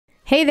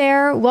Hey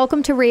there,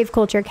 welcome to Rave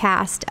Culture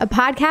Cast, a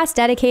podcast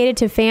dedicated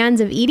to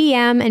fans of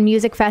EDM and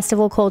music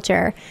festival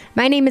culture.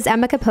 My name is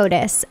Emma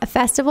Capotis, a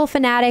festival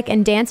fanatic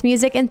and dance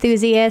music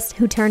enthusiast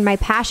who turned my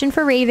passion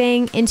for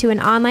raving into an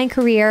online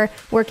career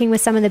working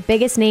with some of the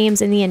biggest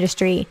names in the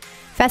industry.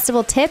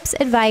 Festival tips,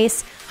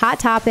 advice, hot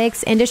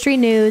topics, industry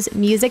news,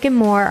 music, and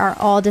more are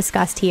all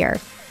discussed here.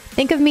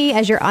 Think of me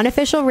as your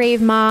unofficial rave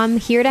mom,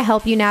 here to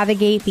help you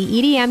navigate the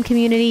EDM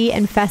community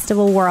and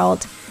festival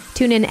world.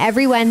 Tune in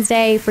every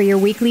Wednesday for your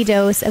weekly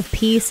dose of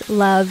peace,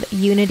 love,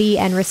 unity,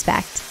 and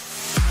respect.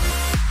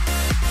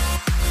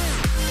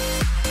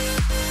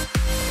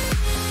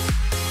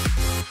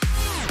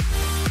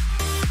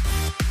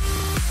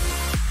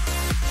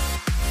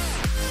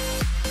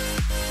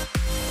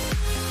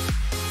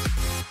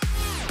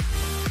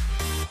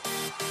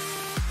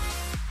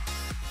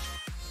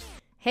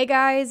 Hey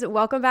guys,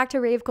 welcome back to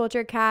Rave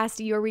Culture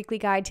Cast, your weekly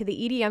guide to the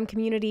EDM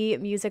community,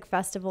 music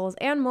festivals,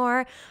 and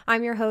more.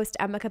 I'm your host,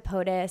 Emma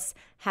Capotis.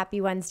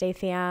 Happy Wednesday,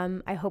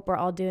 fam. I hope we're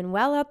all doing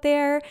well out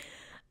there.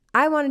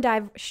 I want to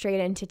dive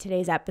straight into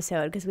today's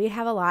episode because we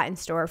have a lot in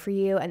store for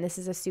you, and this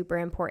is a super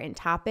important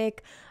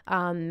topic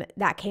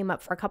that came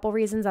up for a couple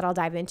reasons that I'll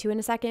dive into in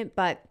a second,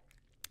 but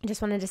I just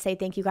wanted to say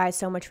thank you guys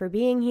so much for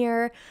being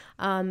here.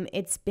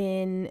 It's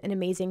been an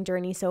amazing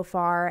journey so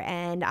far,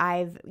 and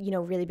I've,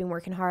 really been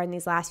working hard in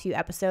these last few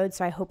episodes.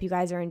 So I hope you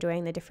guys are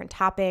enjoying the different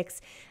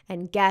topics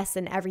and guests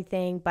and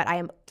everything, but I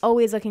am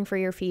always looking for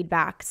your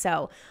feedback.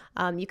 So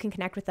you can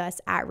connect with us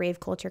at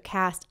Rave Culture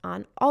Cast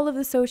on all of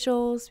the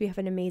socials. We have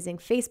an amazing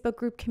Facebook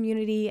group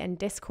community and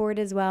Discord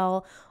as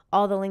well.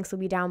 All the links will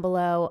be down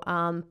below.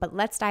 But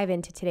let's dive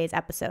into today's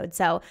episode.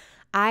 So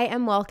I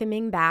am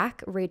welcoming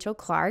back Rachel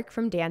Clark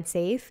from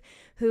DanceSafe,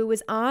 who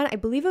was on, I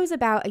believe it was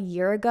about a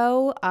year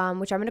ago,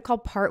 which I'm going to call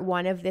part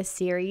one of this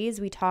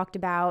series. We talked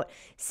about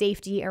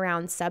safety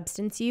around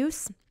substance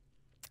use,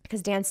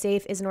 because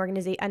DanceSafe is a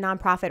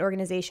nonprofit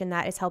organization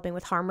that is helping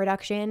with harm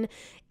reduction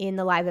in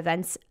the live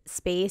events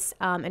space.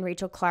 And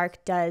Rachel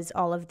Clark does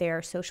all of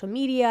their social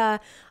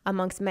media,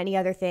 amongst many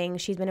other things.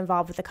 She's been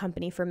involved with the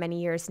company for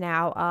many years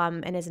now,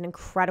 and is an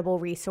incredible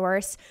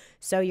resource.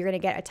 So you're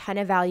going to get a ton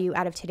of value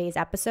out of today's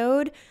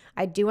episode.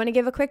 I do want to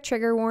give a quick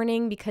trigger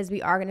warning because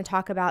we are going to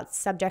talk about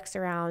subjects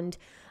around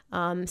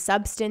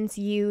substance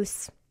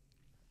use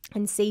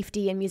and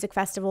safety and music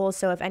festivals.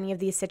 So if any of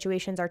these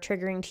situations are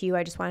triggering to you,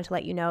 I just wanted to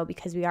let you know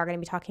because we are going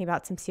to be talking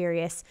about some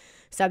serious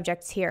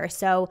subjects here.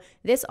 So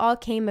this all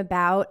came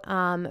about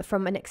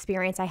from an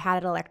experience I had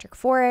at Electric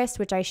Forest,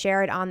 which I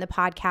shared on the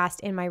podcast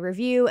in my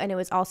review, and it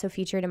was also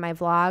featured in my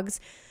vlogs.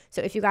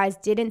 So if you guys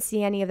didn't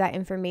see any of that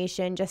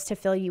information, just to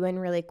fill you in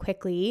really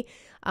quickly,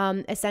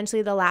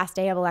 essentially the last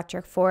day of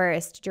Electric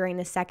Forest, during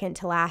the second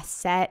to last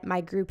set,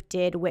 my group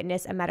did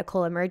witness a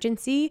medical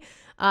emergency.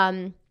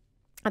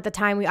 At the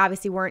time, we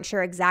obviously weren't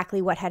sure exactly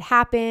what had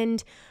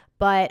happened,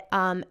 but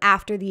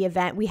after the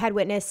event, we had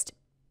witnessed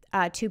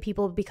two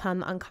people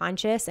become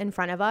unconscious in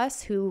front of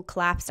us who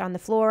collapsed on the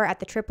floor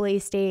at the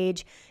AAA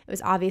stage. It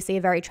was obviously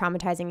a very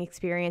traumatizing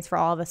experience for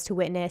all of us to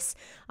witness.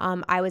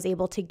 I was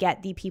able to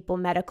get the people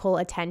medical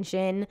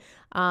attention,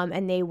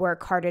 and they were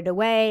carted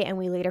away, and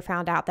we later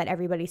found out that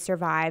everybody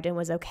survived and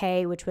was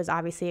okay, which was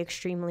obviously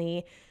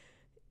extremely,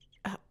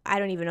 I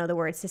don't even know the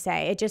words to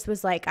say. It just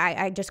was like,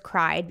 I just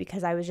cried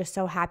because I was just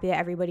so happy that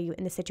everybody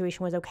in the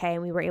situation was okay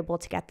and we were able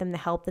to get them the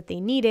help that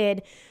they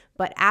needed.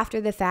 But after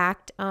the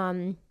fact,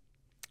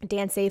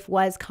 DanceSafe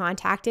was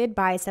contacted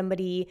by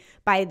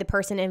the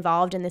person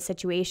involved in the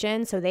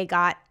situation. So they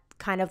got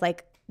kind of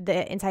like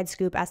the inside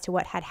scoop as to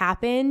what had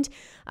happened.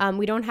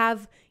 We don't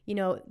have,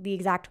 the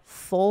exact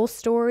full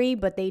story,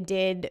 but they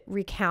did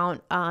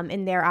recount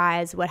in their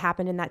eyes what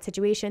happened in that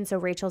situation. So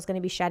Rachel's going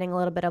to be shedding a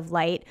little bit of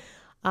light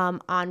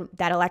on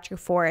that Electric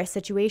Forest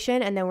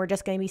situation. And then we're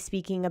just going to be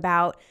speaking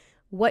about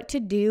what to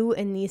do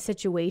in these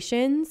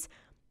situations,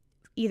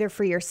 either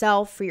for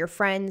yourself, for your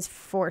friends,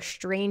 for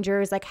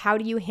strangers. Like, how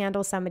do you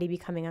handle somebody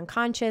becoming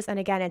unconscious? And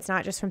again, it's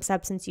not just from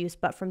substance use,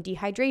 but from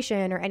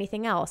dehydration or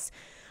anything else.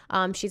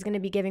 She's going to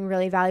be giving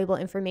really valuable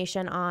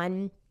information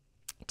on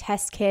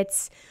test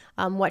kits,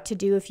 what to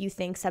do if you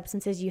think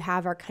substances you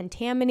have are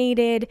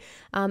contaminated,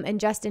 and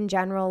just in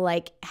general,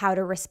 like how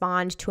to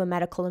respond to a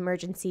medical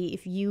emergency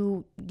if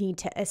you need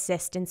to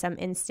assist in some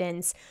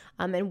instance,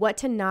 and what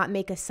to not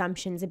make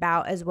assumptions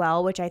about as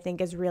well, which I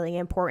think is really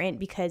important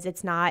because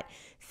it's not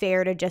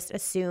fair to just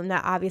assume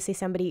that obviously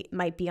somebody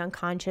might be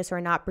unconscious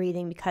or not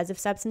breathing because of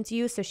substance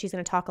use. So she's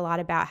going to talk a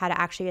lot about how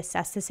to actually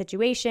assess the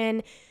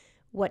situation,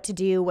 what to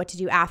do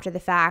after the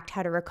fact,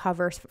 how to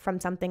recover from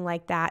something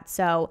like that.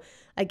 So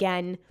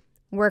again,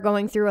 we're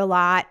going through a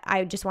lot.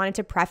 I just wanted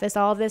to preface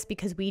all of this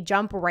because we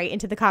jump right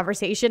into the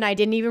conversation. I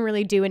didn't even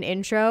really do an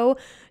intro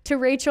to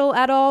Rachel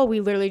at all.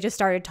 We literally just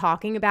started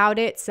talking about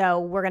it. So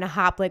we're going to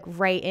hop like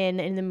right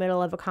in the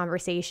middle of a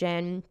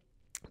conversation.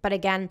 But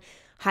again,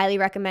 highly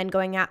recommend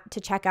going out to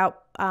check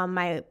out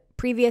my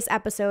previous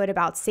episode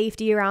about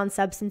safety around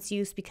substance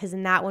use, because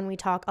in that one we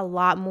talk a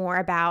lot more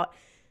about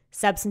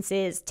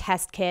substances,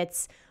 test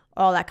kits,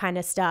 all that kind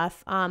of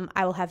stuff.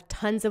 I will have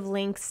tons of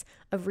links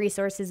of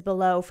resources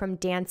below from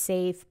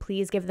DanceSafe.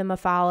 Please give them a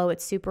follow.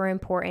 It's super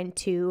important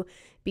to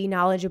be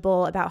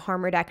knowledgeable about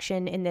harm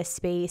reduction in this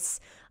space.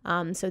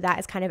 So that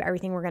is kind of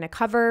everything we're going to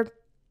cover.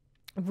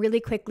 Really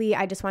quickly,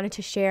 I just wanted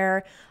to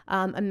share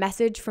a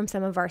message from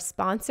some of our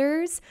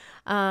sponsors.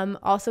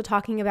 Also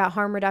talking about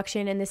harm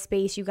reduction in this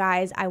space, you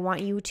guys, I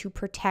want you to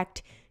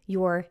protect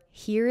your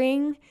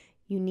hearing.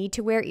 You need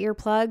to wear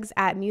earplugs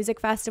at music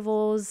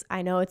festivals.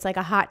 I know it's like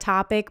a hot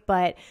topic,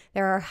 but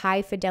there are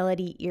high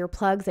fidelity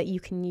earplugs that you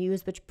can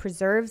use, which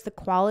preserves the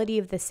quality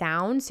of the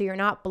sound. So you're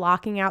not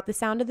blocking out the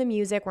sound of the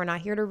music. We're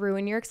not here to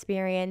ruin your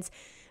experience,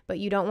 but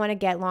you don't want to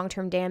get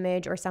long-term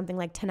damage or something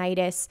like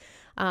tinnitus,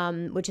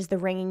 which is the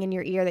ringing in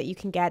your ear that you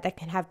can get that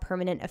can have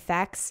permanent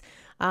effects.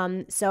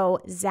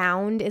 So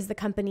Zound is the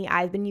company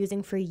I've been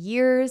using for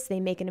years. They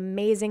make an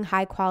amazing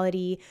high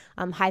quality,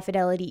 high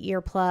fidelity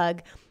earplug.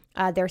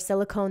 They're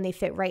silicone, they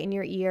fit right in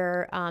your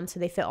ear. So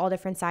they fit all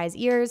different size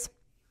ears.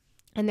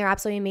 And they're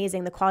absolutely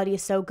amazing. The quality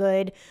is so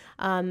good,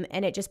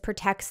 and it just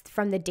protects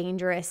from the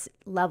dangerous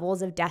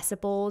levels of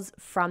decibels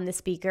from the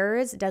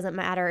speakers. It doesn't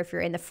matter if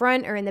you're in the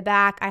front or in the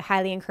back. I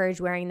highly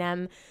encourage wearing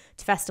them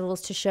to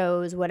festivals, to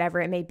shows, whatever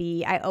it may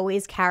be. I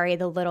always carry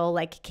the little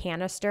like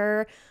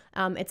canister.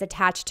 It's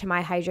attached to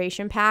my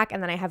hydration pack,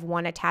 and then I have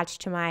one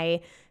attached to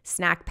my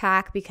snack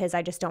pack because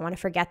I just don't want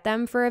to forget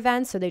them for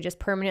events. So they just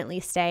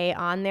permanently stay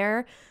on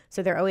there.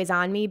 So they're always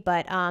on me.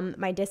 But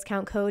my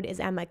discount code is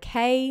Emma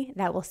K.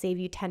 That will save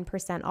you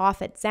 10%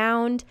 off at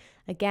Zound.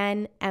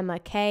 Again, Emma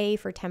K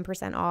for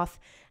 10% off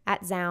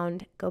at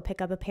Zound. Go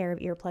pick up a pair of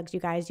earplugs, you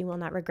guys. You will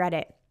not regret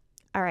it.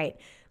 All right,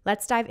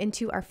 let's dive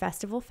into our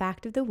festival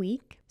fact of the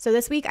week. So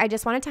this week, I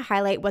just wanted to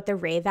highlight what the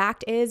Rave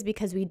Act is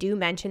because we do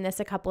mention this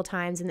a couple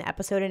times in the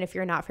episode. And if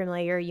you're not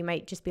familiar, you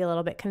might just be a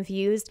little bit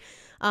confused.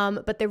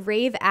 But the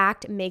Rave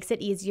Act makes it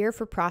easier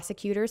for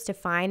prosecutors to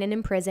fine and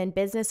imprison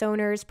business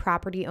owners,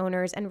 property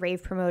owners, and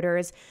rave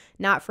promoters,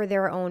 not for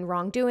their own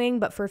wrongdoing,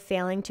 but for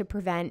failing to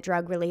prevent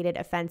drug-related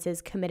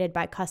offenses committed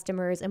by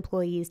customers,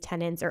 employees,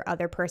 tenants, or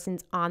other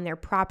persons on their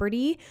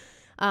property.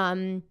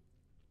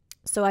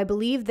 So I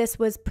believe this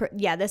was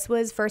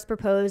first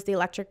proposed. The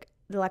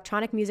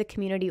electronic music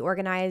community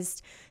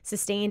organized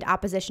sustained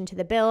opposition to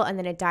the bill, and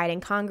then it died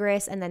in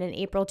Congress. And then in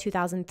April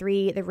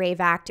 2003, the Rave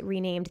Act,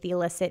 renamed the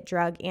Illicit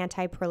Drug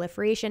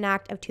Anti-Proliferation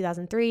Act of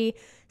 2003,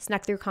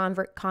 snuck through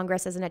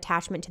Congress as an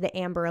attachment to the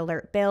Amber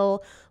Alert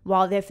bill.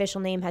 While the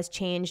official name has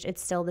changed,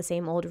 it's still the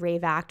same old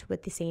Rave Act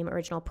with the same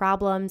original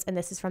problems. And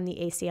this is from the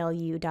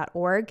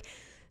ACLU.org.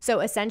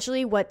 So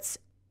essentially what's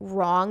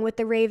wrong with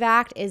the Rave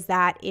Act is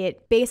that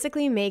it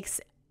basically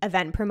makes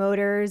event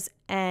promoters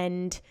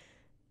and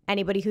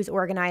anybody who's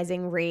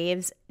organizing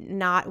raves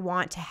not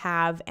want to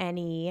have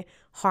any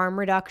harm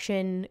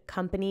reduction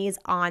companies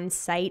on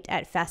site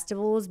at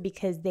festivals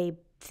because they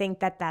think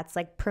that that's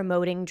like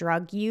promoting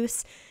drug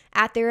use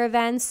at their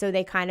events. So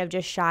they kind of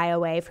just shy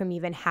away from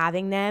even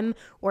having them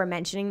or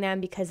mentioning them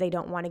because they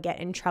don't want to get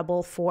in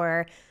trouble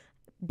for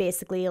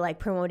basically like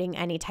promoting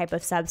any type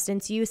of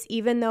substance use,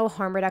 even though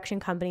harm reduction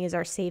companies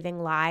are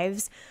saving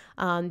lives,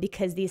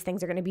 because these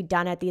things are going to be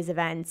done at these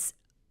events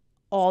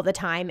all the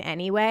time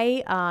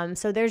anyway.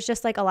 So there's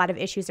just like a lot of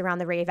issues around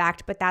the Rave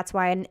Act, but that's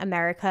why in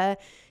America,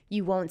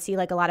 you won't see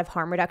like a lot of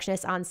harm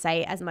reductionists on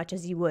site as much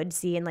as you would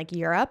see in like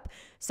Europe.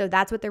 So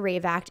that's what the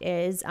Rave Act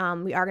is.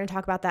 We are going to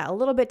talk about that a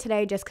little bit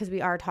today just because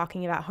we are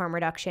talking about harm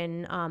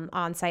reduction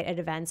on site at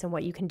events and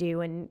what you can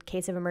do in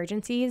case of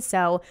emergencies.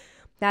 So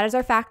that is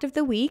our fact of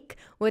the week.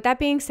 With that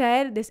being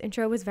said, this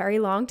intro was very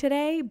long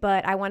today,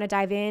 but I want to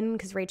dive in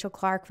because Rachel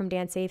Clark from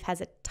DanceSafe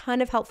has a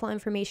ton of helpful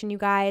information, you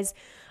guys.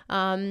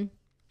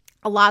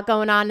 A lot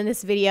going on in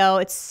this video.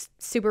 It's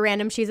super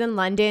random. She's in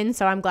London,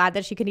 so I'm glad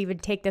that she could even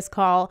take this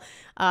call.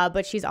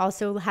 But she's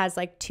also has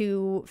like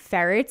 2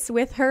 ferrets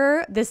with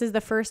her. This is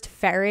the first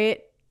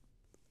ferret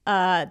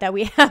that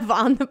we have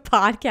on the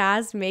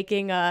podcast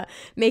making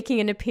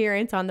an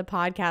appearance on the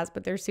podcast,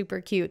 but they're super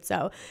cute.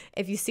 So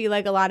if you see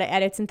like a lot of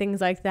edits and things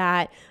like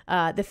that,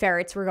 the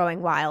ferrets were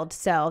going wild.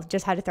 So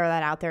just had to throw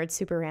that out there. It's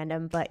super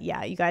random, but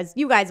yeah, you guys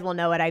will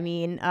know what I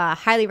mean.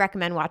 Highly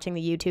recommend watching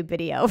the YouTube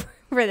video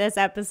for this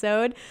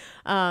episode.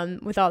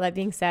 With all that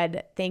being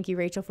said, thank you,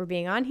 Rachel, for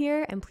being on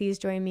here, and please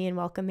join me in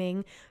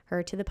welcoming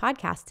her to the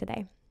podcast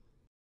today.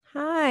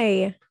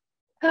 Hi.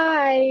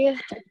 Hi.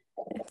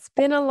 It's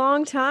been a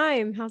long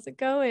time. How's it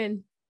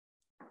going?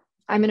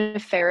 I'm in a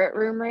ferret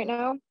room right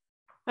now.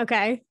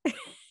 Okay.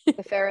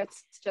 The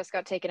ferrets just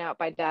got taken out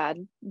by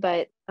Dad,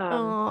 but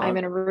I'm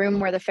in a room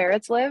where the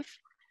ferrets live.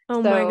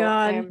 Oh my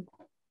God. I'm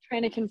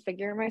trying to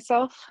configure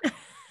myself.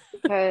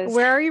 Because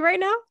where are you right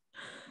now?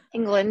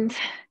 England.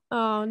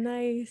 Oh,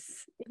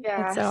 nice.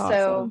 Yeah. So awesome.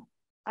 So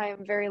I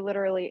am very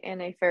literally in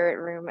a ferret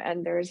room,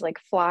 and there's like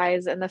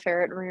flies in the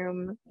ferret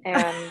room,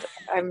 and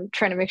I'm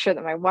trying to make sure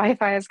that my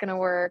Wi-Fi is going to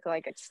work.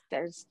 Like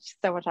there's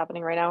so much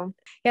happening right now.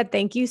 Yeah.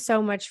 Thank you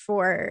so much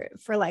for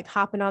like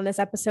hopping on this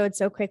episode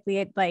so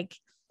quickly.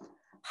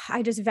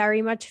 I just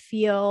very much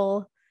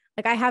feel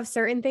like I have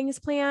certain things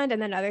planned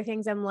and then other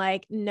things I'm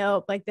like,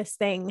 nope, like this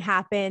thing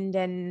happened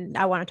and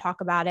I want to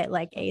talk about it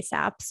like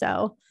ASAP.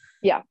 So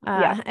Yeah.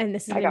 Yeah. and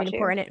this is I gonna be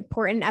an got you.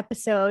 important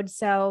episode.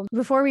 So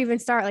before we even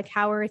start, like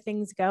how are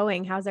things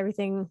going? How's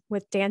everything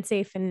with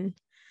DanceSafe and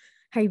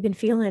how you been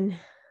feeling?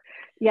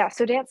 Yeah.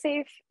 So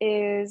DanceSafe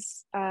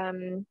is,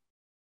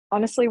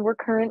 honestly, we're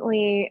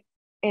currently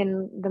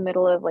in the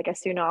middle of like a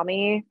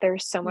tsunami.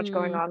 There's so much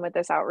going Mm, on with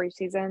this outreach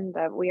season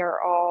that we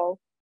are all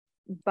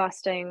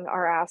busting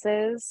our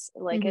asses.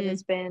 Like it mm-hmm.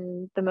 has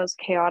been the most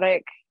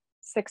chaotic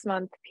 6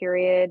 month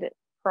period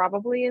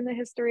probably in the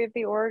history of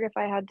the org, if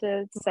I had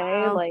to say.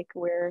 Wow. Like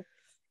we're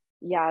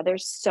yeah,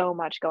 there's so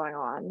much going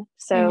on. Mm-hmm.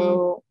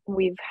 So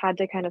we've had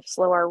to kind of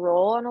slow our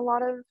roll on a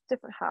lot of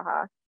different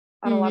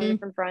on a lot of Mm-hmm.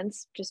 different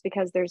fronts just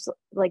because there's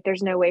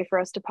no way for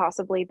us to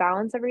possibly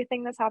balance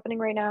everything that's happening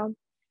right now.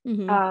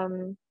 Mm-hmm.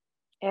 Um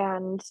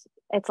and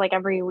it's like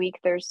every week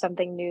there's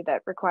something new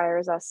that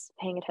requires us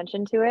paying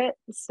attention to it.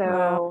 Wow.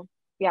 So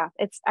yeah,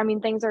 I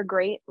mean, things are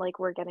great. Like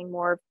we're getting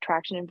more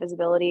traction and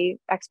visibility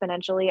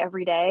exponentially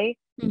every day.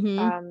 Mm-hmm.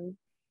 Um,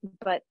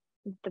 but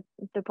the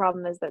the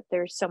problem is that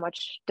there's so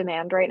much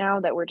demand right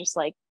now that we're just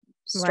like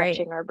Right.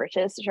 stretching our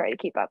britches to try to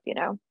keep up, you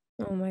know?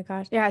 Oh my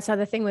gosh. Yeah, I saw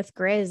the thing with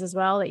Grizz as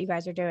well that you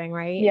guys are doing,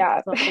 right? Yeah.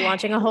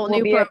 Launching a whole We'll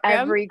new be at program.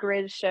 every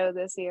Grid show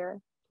this year.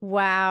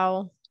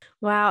 Wow.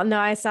 Wow. No,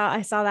 I saw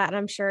that and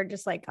I'm sure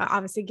just like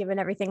obviously given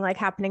everything like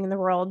happening in the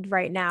world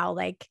right now,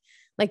 like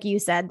you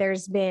said,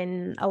 there's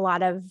been a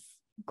lot of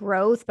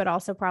growth, but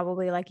also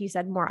probably like you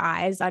said, more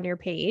eyes on your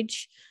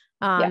page.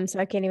 Yeah. So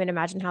I can't even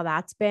imagine how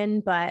that's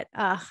been, but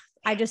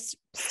I just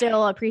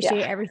still Yeah.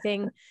 appreciate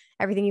everything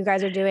you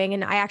guys are doing.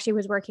 And I actually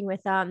was working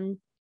with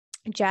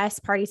Jess,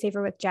 Party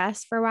Saver with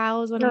Jess for a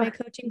while, was one of Oh, my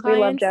coaching we love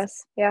clients.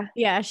 Jess. Yeah.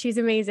 Yeah, she's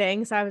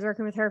amazing. So I was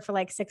working with her for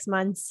like 6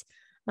 months.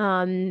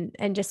 And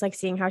just like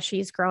seeing how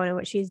she's grown and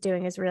what she's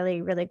doing is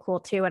really, really cool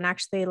too. And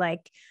actually,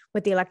 like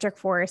with the electric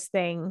forest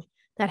thing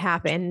that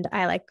happened,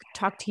 I like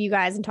talked to you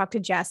guys and talked to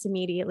Jess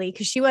immediately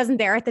because she wasn't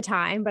there at the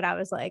time, but I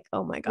was like,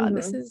 oh my God,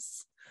 this Hmm.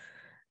 is,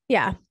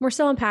 yeah, we're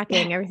still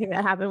unpacking everything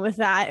that happened with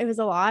that. It was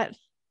a lot.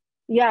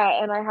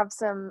 Yeah, and I have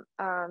some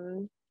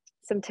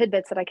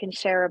tidbits that I can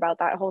share about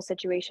that whole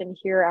situation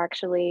here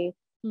actually.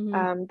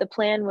 Mm-hmm. The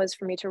plan was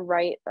for me to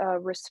write a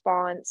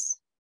response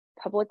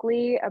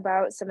publicly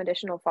about some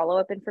additional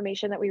follow-up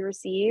information that we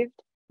received,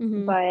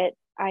 Mm-hmm. but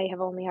I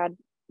have only had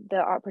the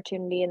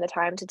opportunity and the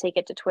time to take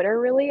it to Twitter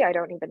really. I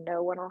don't even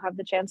know when I'll have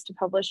the chance to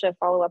publish a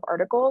follow-up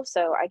article,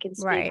 so I can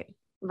speak Right.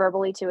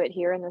 verbally to it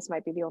here, and this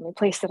might be the only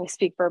place that I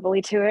speak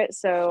verbally to it.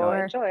 So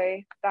Sure.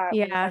 enjoy that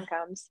when the Yeah. time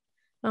comes.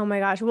 Oh my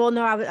gosh. Well,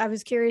 no, I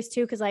was curious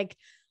too, because like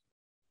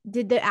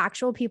did the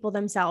actual people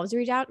themselves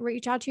reach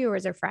out to you or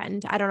is a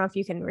friend? I don't know if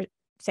you can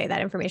say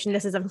that information.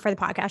 This isn't for the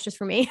podcast, just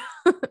for me.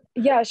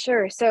 Yeah,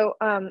 sure. So,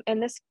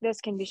 and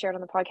this can be shared on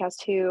the podcast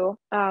too.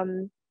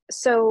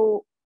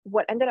 So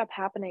what ended up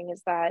happening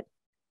is that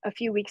a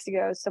few weeks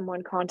ago,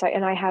 someone contacted,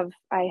 and I have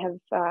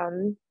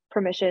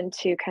permission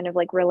to kind of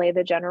like relay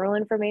the general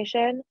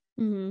information.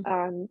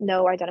 Mm-hmm.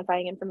 No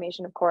identifying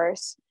information, of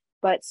course,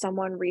 but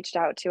someone reached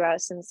out to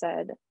us and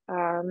said,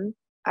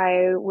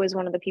 I was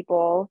one of the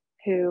people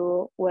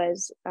who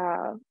was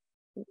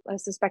a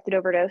suspected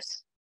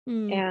overdose,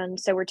 Mm, and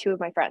so were two of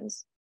my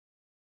friends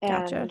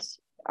gotcha.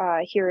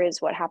 and here is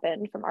what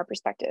happened from our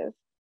perspective.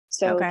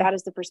 So Okay. that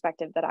is the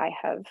perspective that I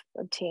have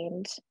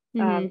obtained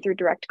Mm-hmm. through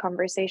direct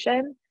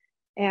conversation.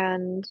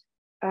 And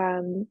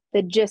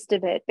the gist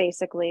of it,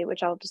 basically,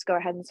 which I'll just go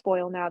ahead and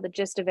spoil now, the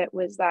gist of it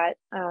was that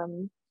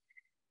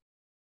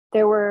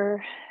there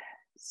were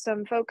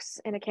some folks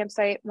in a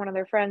campsite. One of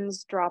their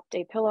friends dropped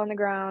a pill on the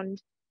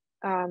ground.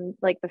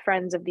 Like the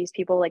friends of these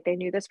people, like they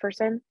knew this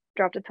person,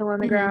 dropped a pill on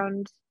the Mm-hmm.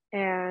 ground,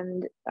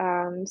 and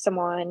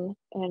someone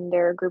in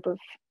their group of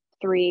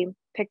three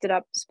picked it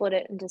up, split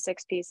it into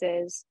six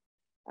pieces.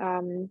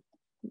 Um,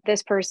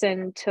 this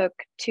person took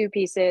two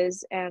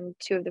pieces, and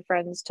two of the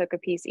friends took a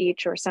piece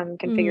each, or some Mm-hmm.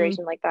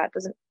 configuration like that.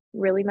 Doesn't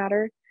really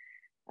matter.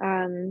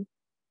 Um,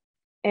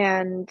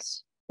 and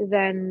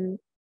then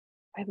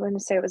I want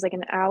to say it was like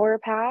an hour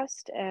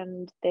passed,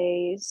 and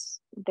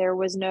there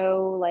was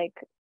no like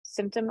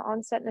symptom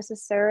onset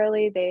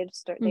necessarily. They'd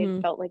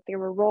Mm-hmm. felt like they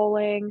were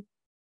rolling,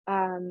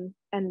 and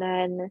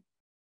then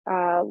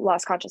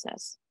lost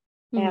consciousness,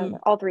 and Mm-hmm.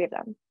 all three of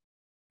them.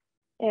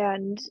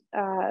 And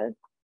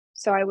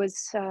so I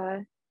was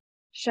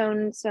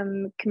shown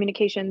some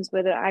communications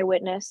with an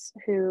eyewitness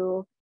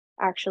who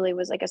actually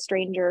was like a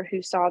stranger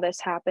who saw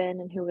this happen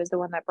and who was the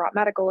one that brought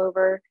medical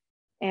over.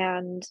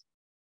 And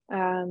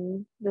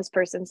this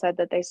person said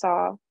that they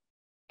saw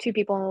two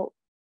people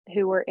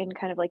who were in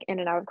kind of like in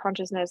and out of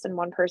consciousness, and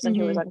one person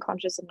who was Mm-hmm.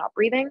 unconscious and not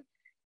breathing.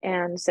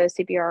 And so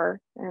CPR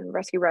and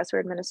rescue breaths were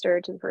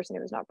administered to the person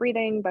who was not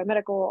breathing by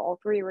medical. All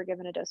three were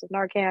given a dose of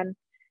Narcan,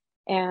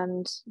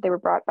 and they were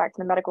brought back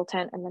to the medical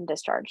tent and then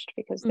discharged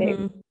because they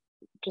Mm-hmm.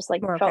 just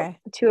like We're felt, okay.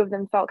 two of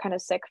them felt kind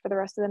of sick for the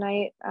rest of the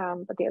night,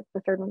 but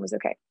the third one was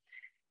okay.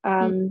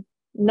 Mm.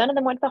 None of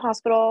them went to the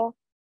hospital.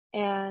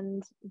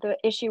 And the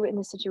issue in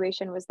the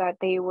situation was that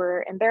they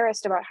were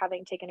embarrassed about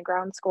having taken a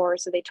ground score.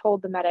 So they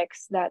told the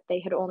medics that they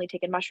had only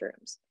taken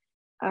mushrooms,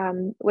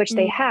 which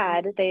they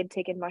had. They had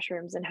taken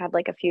mushrooms and had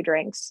like a few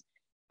drinks.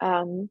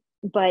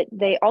 But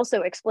they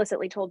also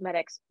explicitly told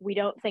medics, we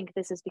don't think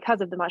this is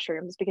because of the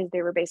mushrooms, because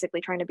they were basically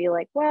trying to be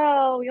like,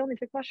 well, we only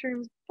took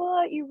mushrooms,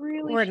 but you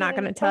really We're not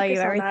going to shouldn't tell you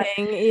focus on that.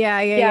 everything.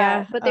 Yeah.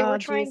 Yeah, but they were Oh,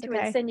 trying geez. to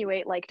Okay.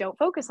 insinuate like, don't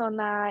focus on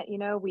that.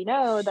 We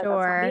know that that's not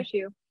the Sure.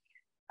 issue.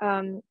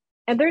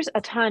 And there's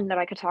a ton that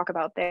I could talk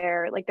about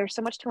there. Like there's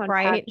so much to unpack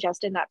Right.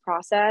 just in that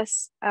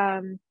process.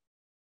 And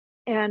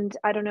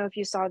I don't know if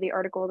you saw the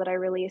article that I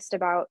released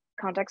about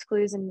context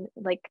clues and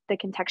like the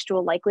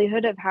contextual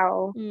likelihood of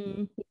how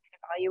you can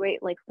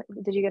evaluate. Like,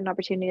 did you get an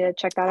opportunity to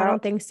check that I out?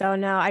 don't think so.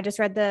 No, I just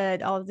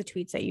read all of the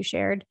tweets that you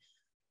shared.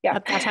 Yeah.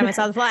 At that time I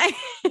saw the fly.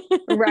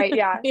 Right.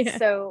 Yeah. Yeah.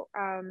 So,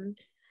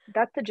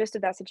 that's the gist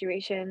of that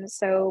situation.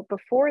 So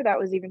before that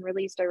was even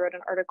released, I wrote an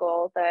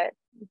article that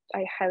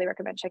I highly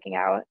recommend checking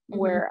out,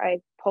 where I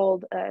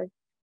pulled a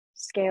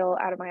scale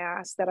out of my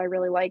ass that I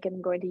really like and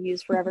I'm going to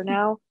use forever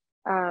now,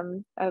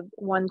 of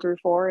 1 through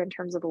 4 in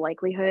terms of the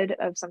likelihood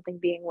of something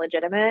being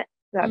legitimate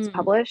that's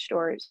published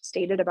or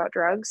stated about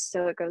drugs.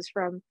 So it goes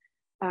from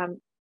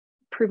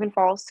proven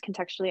false,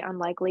 contextually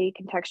unlikely,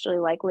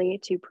 contextually likely,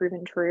 to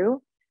proven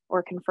true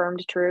or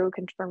confirmed true,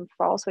 confirmed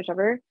false,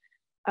 whichever.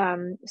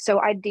 So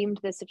I deemed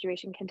this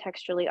situation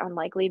contextually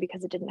unlikely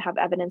because it didn't have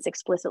evidence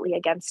explicitly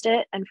against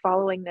it. And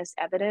following this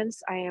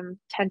evidence, I am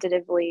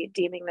tentatively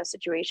deeming the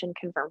situation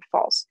confirmed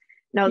false.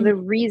 Now, the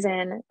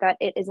reason that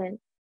it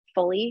isn't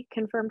fully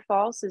confirmed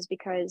false is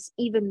because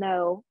even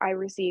though I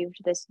received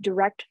this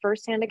direct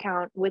firsthand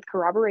account with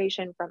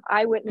corroboration from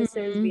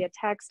eyewitnesses via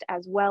text,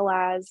 as well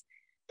as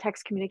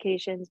text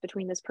communications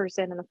between this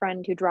person and the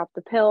friend who dropped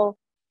the pill,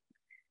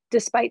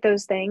 despite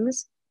those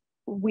things,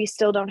 we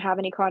still don't have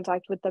any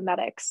contact with the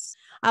medics.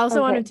 I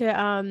also wanted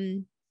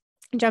to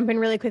jump in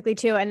really quickly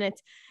too. And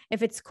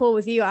if it's cool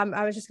with you,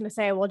 I was just going to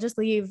say, we'll just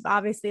leave,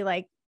 obviously,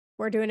 like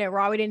we're doing it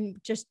raw. We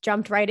didn't just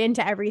jumped right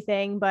into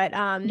everything, but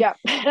yeah,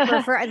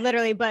 for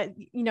literally, but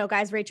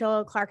guys,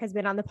 Rachel Clark has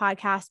been on the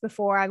podcast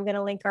before. I'm going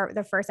to link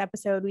the first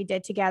episode we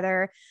did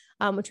together,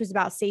 which was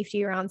about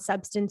safety around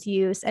substance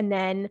use. And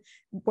then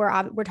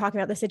we're talking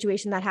about the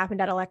situation that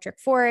happened at Electric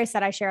Forest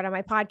that I shared on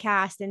my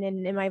podcast and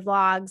in my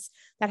vlogs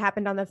that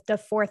happened on the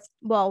fourth.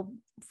 Well,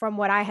 from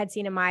what I had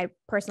seen in my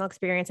personal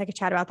experience, I could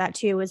chat about that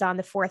too, was on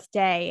the 4th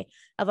day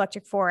of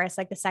Electric Forest,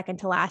 like the second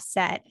to last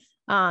set.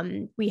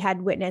 We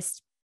had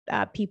witnessed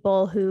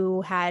people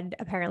who had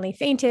apparently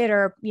fainted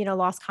or,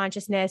 lost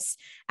consciousness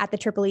at the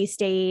Triple E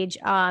stage.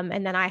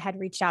 And then I had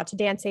reached out to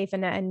DanceSafe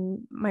and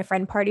my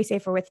friend Party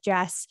Safer with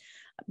Jess,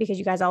 because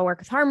you guys all work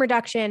with harm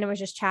reduction, and was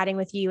just chatting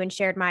with you and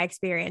shared my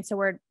experience. So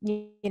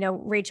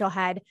Rachel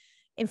had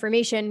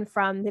information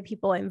from the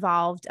people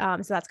involved.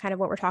 So that's kind of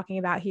what we're talking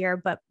about here.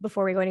 But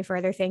before we go any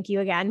further, thank you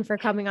again for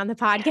coming on the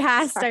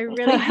podcast. I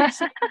really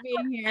appreciate you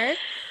being here.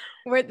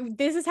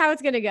 This is how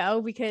it's going to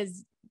go,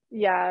 because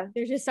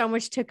there's just so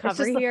much to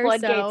cover here. The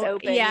floodgates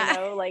open,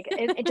 yeah. like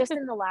just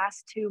in the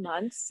last 2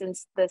 months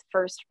since the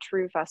first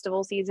true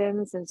festival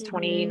season, since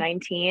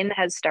 2019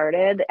 has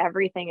started,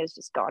 everything has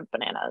just gone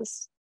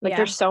bananas. Like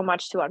there's so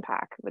much to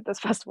unpack with this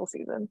festival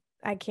season.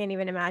 I can't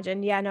even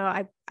imagine. Yeah, no,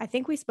 I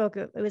think we spoke,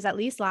 it was at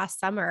least last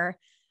summer.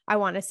 I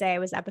want to say it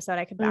was the episode.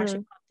 I could actually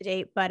pull up the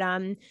date, but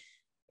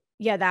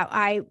that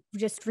I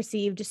just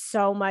received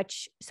so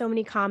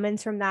many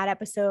comments from that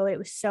episode. It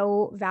was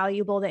so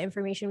valuable, the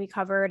information we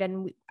covered.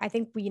 And I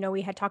think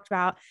we had talked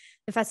about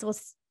the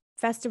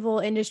festival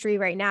industry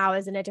right now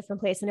is in a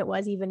different place than it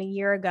was even a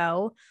year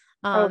ago.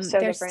 There's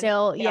different.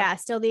 still,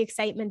 still the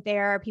excitement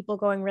there, people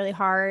going really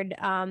hard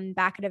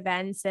back at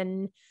events.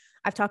 And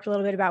I've talked a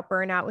little bit about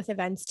burnout with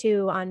events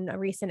too on a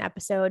recent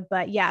episode,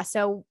 but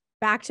so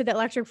back to the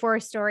Electric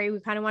Forest story, we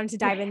kind of wanted to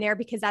dive in there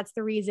because that's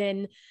the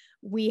reason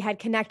we had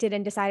connected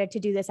and decided to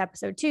do this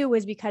episode too,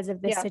 was because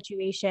of this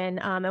situation.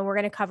 And we're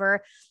going to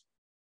cover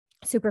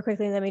super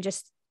quickly. Let me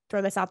just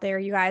throw this out there,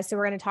 you guys. So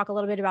we're going to talk a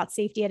little bit about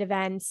safety at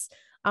events,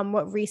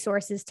 what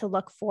resources to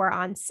look for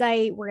on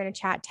site. We're going to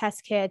chat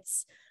test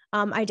kits,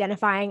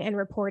 identifying and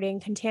reporting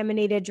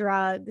contaminated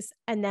drugs.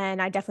 And then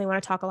I definitely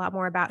want to talk a lot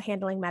more about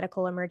handling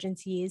medical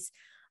emergencies,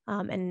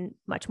 and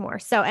much more.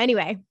 So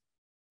anyway,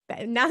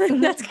 now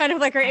that's kind of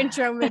like our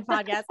intro mid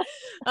podcast,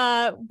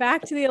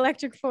 back to the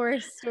Electric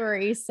Forest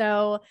story.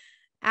 So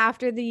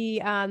after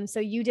so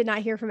you did not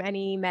hear from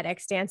any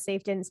medics.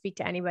 DanceSafe didn't speak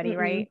to anybody,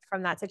 right?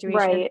 From that situation.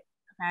 Right.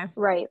 Okay.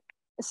 Right.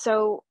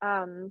 So,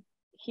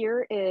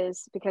 here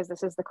is, because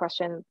this is the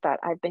question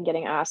that I've been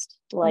getting asked,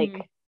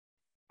 like,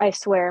 I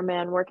swear,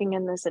 man, working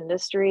in this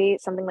industry,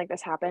 something like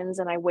this happens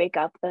and I wake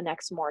up the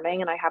next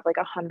morning and I have like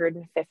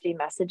 150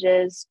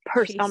 messages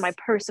on my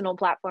personal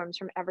platforms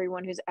from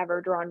everyone who's ever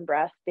drawn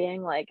breath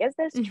being like, is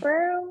this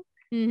true?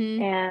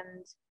 And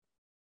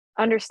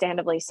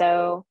understandably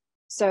so.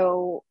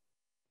 So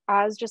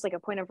as just like a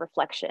point of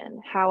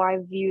reflection, how I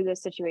view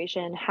this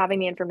situation, having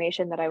the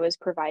information that I was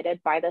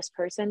provided by this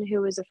person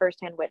who was a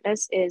firsthand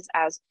witness, is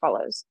as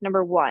follows.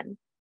 Number one,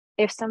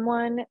 if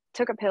someone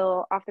took a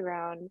pill off the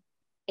ground,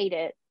 ate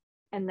it,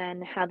 and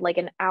then had like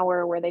an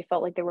hour where they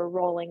felt like they were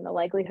rolling, the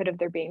likelihood of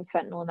there being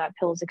fentanyl in that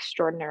pill is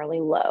extraordinarily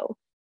low.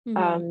 Mm-hmm.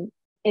 Um,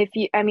 if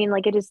you, I mean,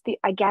 like it is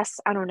I guess,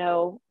 I don't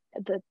know,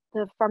 the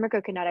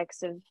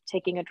pharmacokinetics of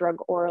taking a drug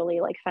orally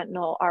like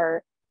fentanyl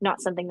are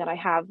not something that I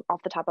have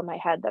off the top of my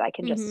head that I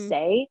can just Mm-hmm.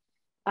 say.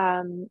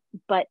 Um,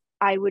 but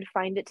I would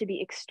find it to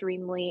be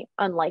extremely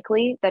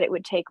unlikely that it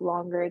would take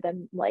longer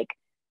than like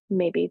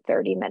maybe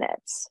 30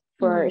 minutes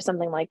for Mm-hmm.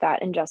 something like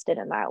that ingested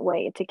in that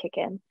way to kick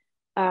in.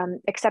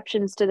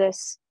 Exceptions to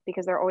this,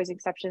 because there are always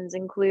exceptions,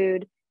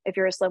 include if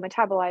you're a slow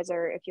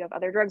metabolizer, if you have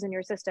other drugs in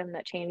your system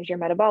that change your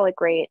metabolic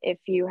rate, if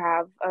you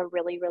have a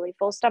really, really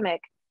full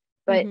stomach,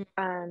 but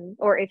Mm-hmm.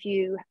 or if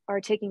you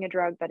are taking a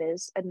drug that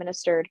is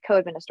administered,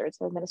 co-administered,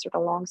 so administered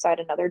alongside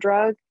another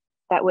drug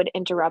that would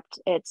interrupt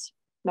its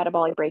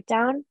metabolic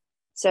breakdown.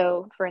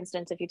 So, for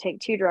instance, if you take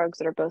two drugs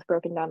that are both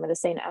broken down by the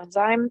same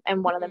enzyme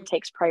and one of them Mm-hmm.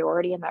 takes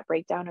priority in that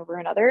breakdown over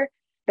another,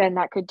 then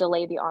that could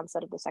delay the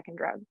onset of the second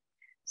drug. Okay.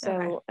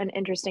 So, an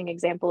interesting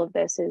example of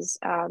this is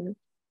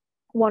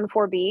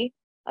 1,4-B,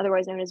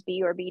 otherwise known as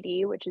B or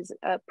BD, which is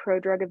a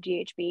prodrug of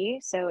GHB.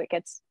 So, it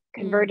gets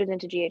Mm-hmm. converted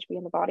into GHB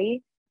in the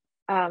body.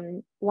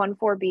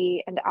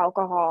 1,4-B and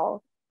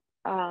alcohol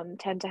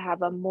tend to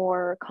have a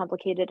more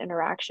complicated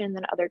interaction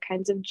than other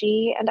kinds of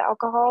G and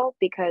alcohol,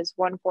 because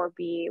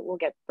 1,4-B will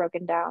get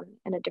broken down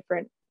in a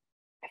different,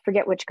 I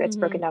forget which gets Mm-hmm.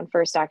 broken down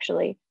first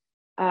actually.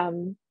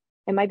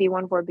 It might be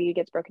 1,4-B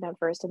gets broken down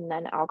first and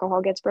then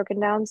alcohol gets broken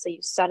down. So you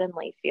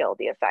suddenly feel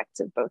the effects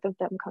of both of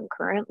them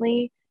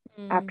concurrently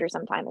Mm-hmm. after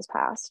some time has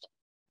passed.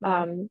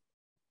 Wow. Um,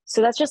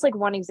 so that's just like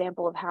one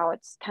example of how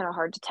it's kind of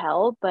hard to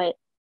tell. But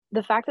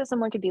the fact that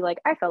someone could be like,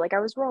 I felt like I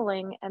was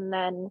rolling, and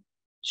then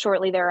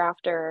shortly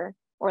thereafter,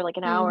 or like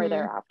an hour Mm-hmm.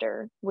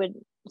 thereafter, would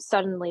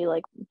suddenly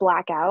like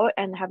black out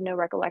and have no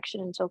recollection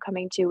until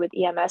coming to with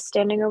EMS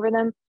standing over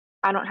them.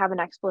 I don't have an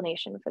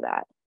explanation for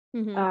that.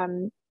 Mm-hmm.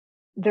 Um,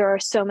 there are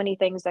so many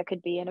things that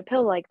could be in a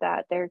pill like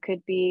that. There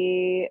could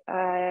be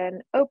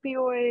an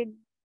opioid,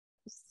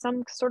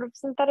 some sort of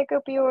synthetic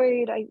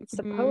opioid, I Mm-hmm.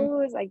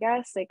 suppose. I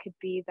guess it could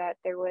be that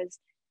there was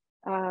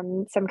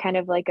some kind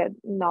of like a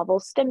novel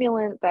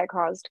stimulant that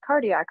caused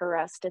cardiac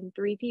arrest in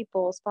three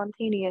people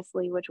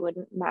spontaneously, which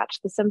wouldn't match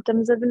the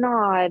symptoms of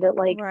NOD.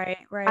 Like, Right,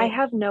 I right.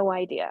 have no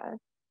idea.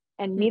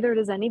 And neither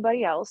does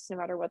anybody else, no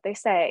matter what they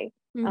say,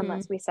 Mm-hmm.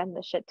 unless we send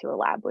this shit to a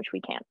lab, which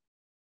we can't.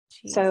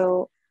 Jeez.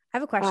 So, I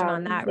have a question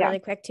on that yeah. really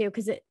quick too,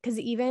 because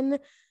even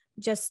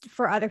just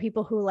for other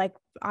people who like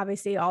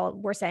obviously all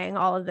we're saying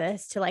all of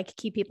this to like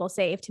keep people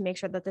safe to make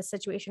sure that the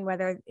situation,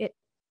 whether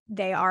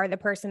they are the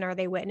person or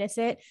they witness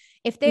it,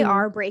 if they Mm-hmm.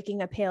 are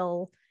breaking a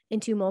pill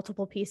into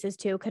multiple pieces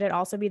too, could it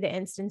also be the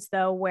instance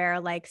though where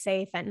like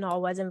say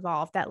fentanyl was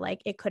involved that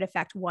like it could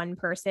affect one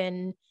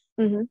person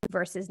Mm-hmm.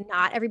 versus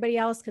not everybody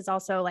else? Because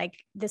also like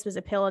this was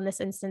a pill in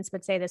this instance,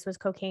 but say this was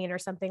cocaine or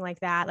something like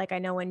that. Like I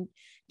know when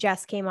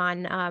Jess came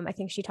on, I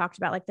think she talked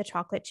about like the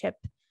chocolate chip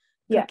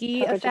Yeah.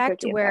 cookie Chocolate chip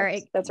effect cookie where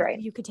effect. That's right.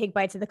 you could take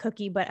bites of the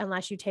cookie, but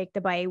unless you take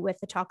the bite with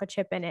the chocolate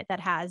chip in it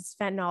that has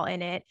fentanyl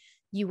in it,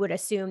 you would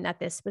assume that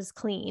this was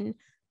clean.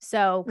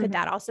 So could Mm-hmm.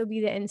 that also be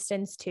the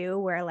instance too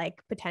where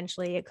like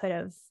potentially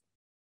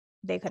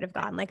they could have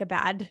gotten like a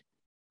bad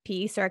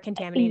piece or a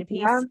contaminated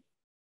Yeah. piece?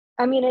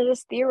 I mean, it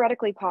is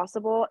theoretically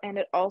possible, and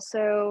it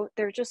also,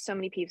 there's just so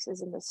many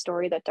pieces in this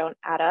story that don't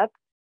add up.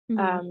 Mm-hmm.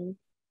 Um,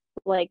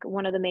 like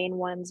one of the main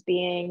ones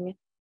being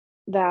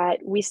that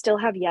we still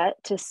have yet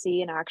to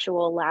see an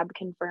actual lab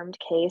confirmed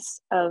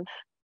case of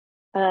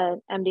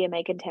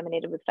MDMA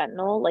contaminated with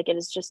fentanyl. Like it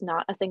is just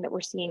not a thing that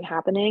we're seeing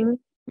happening.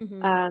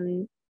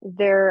 Mm-hmm.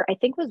 There, I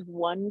think, was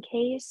one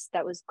case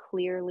that was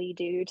clearly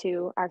due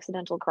to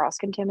accidental cross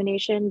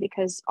contamination,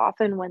 because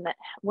often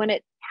when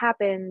it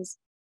happens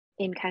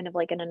in kind of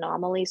like an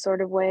anomaly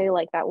sort of way,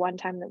 like that one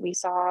time that we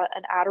saw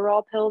an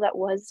Adderall pill that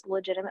was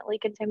legitimately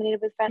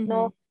contaminated with Mm-hmm.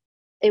 fentanyl,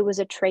 it was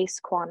a trace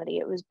quantity.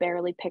 It was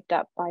barely picked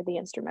up by the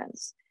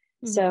instruments.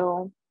 Mm-hmm.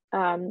 So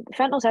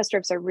fentanyl test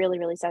strips are really,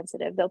 really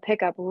sensitive. They'll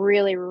pick up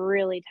really,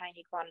 really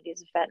tiny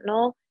quantities of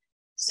fentanyl.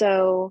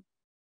 So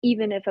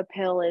even if a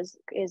pill is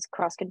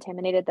cross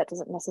contaminated, that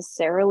doesn't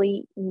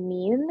necessarily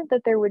mean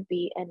that there would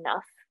be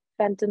enough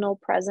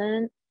fentanyl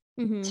present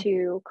Mm-hmm.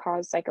 to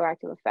cause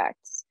psychoactive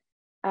effects.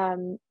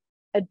 Um,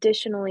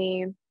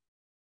 Additionally,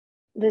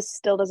 this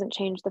still doesn't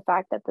change the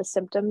fact that the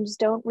symptoms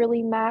don't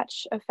really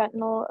match a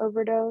fentanyl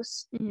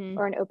overdose Mm-hmm.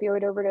 or an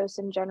opioid overdose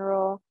in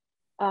general.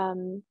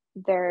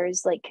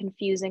 There's like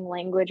confusing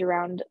language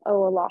around,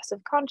 oh, a loss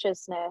of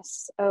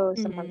consciousness, oh,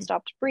 someone Mm-hmm.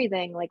 stopped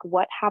breathing. Like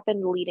what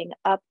happened leading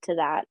up to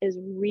that is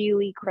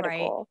really Right.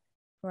 critical.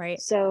 Right.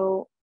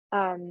 So,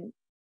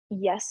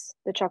 yes,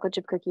 the chocolate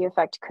chip cookie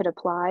effect could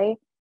apply.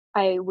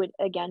 I would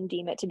again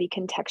deem it to be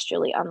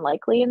contextually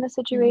unlikely in the Mm-hmm.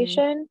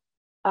 situation.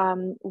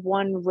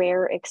 One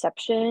rare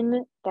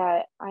exception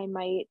that I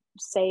might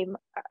say,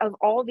 of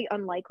all the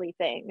unlikely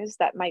things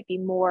that might be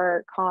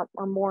or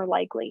more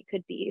likely,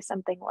 could be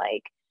something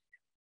like,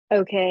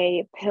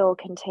 okay, pill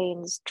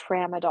contains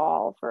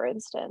tramadol, for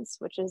instance,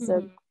 which is a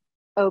Mm-hmm.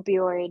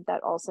 opioid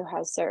that also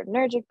has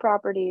serotonergic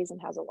properties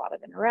and has a lot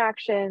of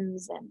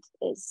interactions and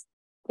is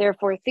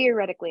therefore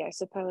theoretically, I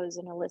suppose,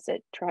 an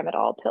illicit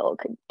tramadol pill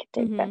could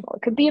take fentanyl.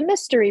 It could be a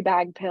mystery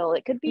bag pill.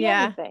 It could be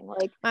Yeah. anything.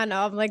 Like, I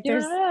know. I'm like, you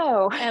there's don't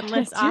know.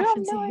 endless You have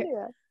options no here.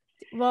 idea.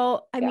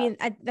 Well, I Yeah. mean,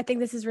 I think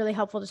this is really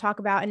helpful to talk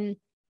about. And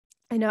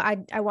I know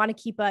I want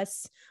to keep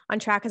us on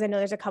track because I know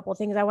there's a couple of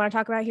things I want to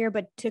talk about here,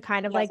 but to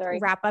kind of like Sorry.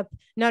 wrap up.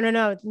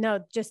 No,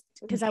 just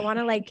because I want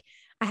to like,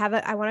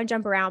 I want to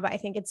jump around, but I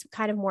think it's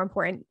kind of more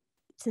important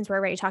since we're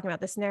already talking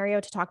about the scenario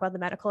to talk about the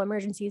medical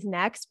emergencies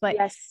next. But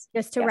Yes.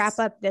 just to wrap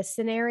up this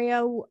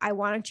scenario, I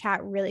want to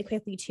chat really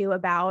quickly too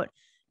about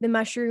the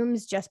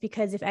mushrooms, just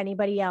because if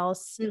anybody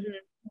else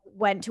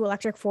went to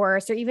Electric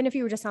Forest, or even if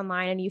you were just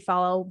online and you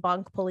follow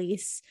Bunk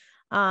Police,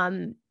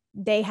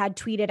 they had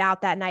tweeted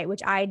out that night,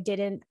 which I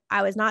didn't,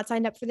 I was not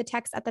signed up for the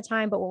text at the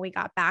time, but when we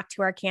got back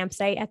to our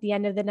campsite at the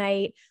end of the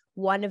night,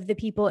 one of the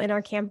people in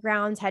our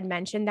campgrounds had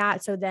mentioned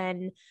that. So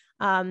then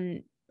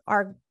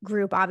our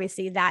group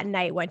obviously that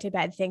night went to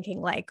bed thinking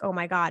like, oh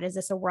my God, is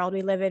this a world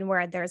we live in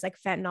where there's like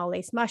fentanyl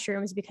laced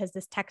mushrooms? Because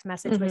this text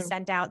message was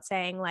sent out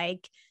saying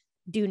like,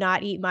 do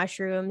not eat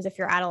mushrooms if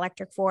you're at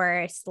Electric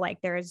Forest. Like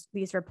there's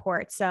these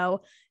reports.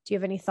 So do you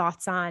have any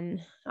thoughts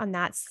on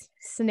that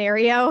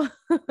scenario?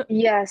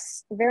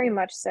 Yes, very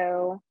much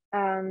so.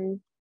 Oh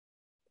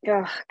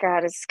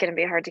God, it's gonna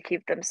be hard to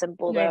keep them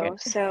simple though.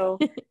 So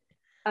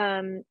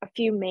a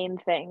few main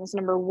things.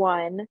 Number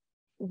one,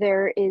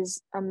 there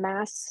is a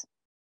mass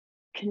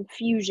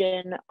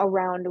confusion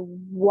around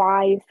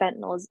why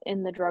fentanyl is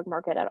in the drug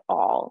market at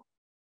all.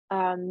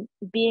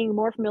 Being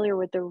more familiar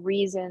with the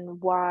reason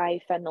why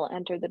fentanyl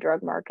entered the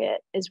drug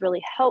market is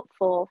really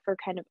helpful for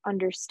kind of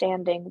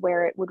understanding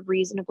where it would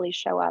reasonably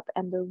show up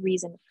and the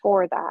reason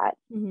for that.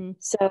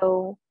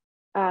 So,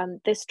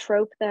 this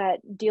trope that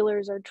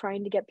dealers are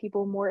trying to get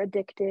people more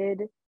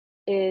addicted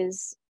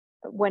is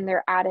when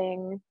they're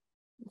adding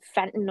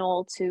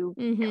fentanyl to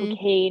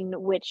cocaine,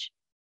 which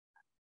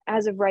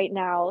as of right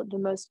now, the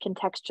most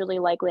contextually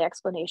likely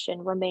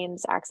explanation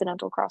remains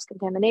accidental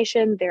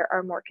cross-contamination. There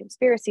are more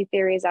conspiracy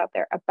theories out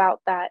there about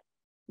that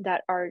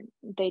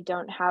they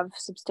don't have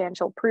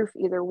substantial proof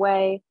either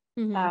way.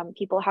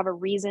 People have a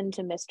reason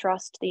to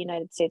mistrust the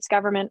United States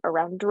government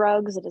around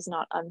drugs. It is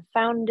not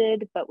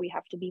unfounded, but we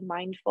have to be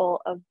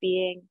mindful of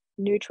being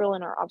neutral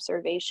in our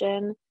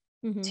observation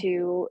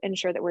to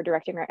ensure that we're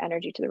directing our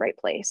energy to the right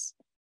place.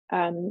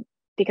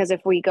 Because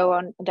if we go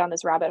on down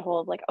this rabbit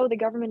hole of like, oh, the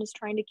government is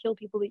trying to kill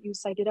people that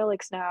use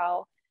psychedelics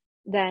now,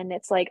 then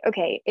it's like,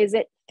 okay, is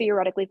it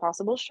theoretically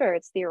possible? Sure,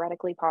 it's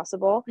theoretically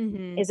possible.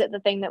 Is it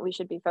the thing that we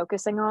should be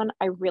focusing on?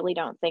 I really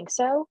don't think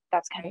so.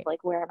 That's kind of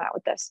like where I'm at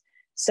with this.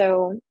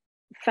 So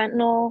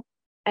fentanyl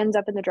ends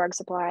up in the drug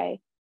supply.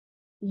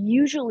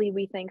 Usually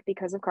we think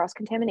because of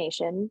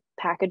cross-contamination,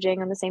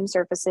 packaging on the same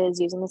surfaces,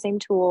 using the same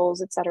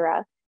tools,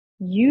 etc.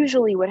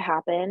 Usually would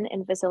happen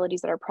in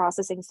facilities that are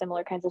processing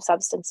similar kinds of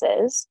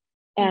substances.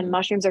 And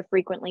mushrooms are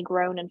frequently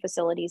grown in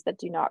facilities that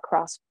do not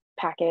cross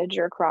package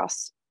or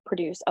cross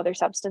produce other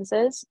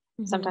substances.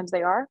 Sometimes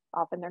they are,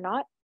 often they're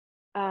not.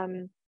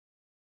 And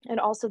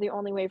also the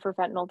only way for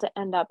fentanyl to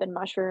end up in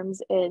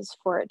mushrooms is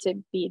for it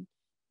to be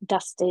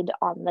dusted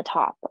on the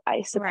top,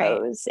 I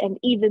suppose. And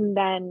even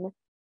then,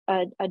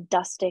 a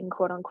dusting,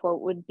 quote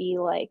unquote, would be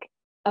like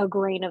a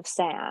grain of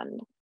sand.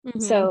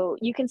 So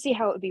you can see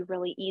how it would be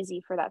really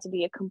easy for that to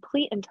be a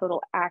complete and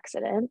total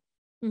accident.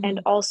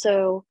 And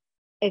also,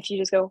 if you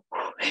just go,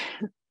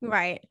 you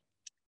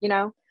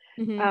know,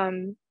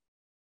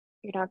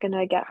 you're not going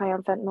to get high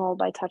on fentanyl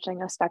by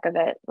touching a speck of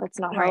it. That's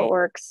not how it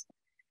works.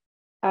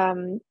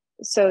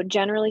 So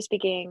generally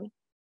speaking,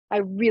 I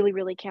really,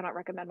 really cannot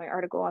recommend my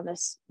article on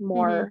this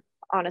more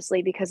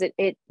honestly, because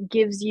it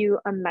gives you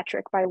a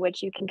metric by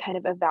which you can kind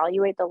of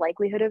evaluate the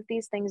likelihood of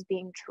these things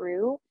being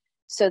true,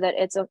 so that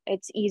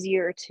it's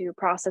easier to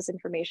process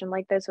information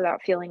like this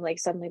without feeling like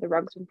suddenly the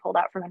rug's been pulled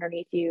out from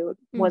underneath you.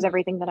 Was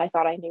everything that I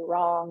thought I knew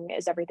wrong?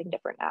 Is everything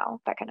different now?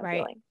 That kind of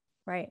feeling.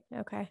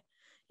 Okay.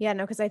 Yeah,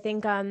 no, because I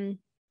think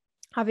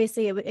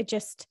obviously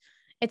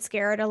it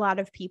scared a lot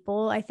of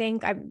people. I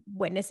think I'm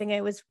witnessing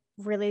it was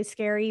really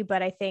scary,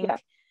 but I think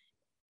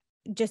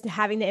just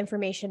having the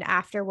information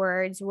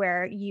afterwards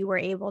where you were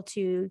able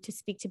to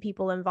speak to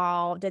people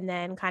involved and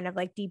then kind of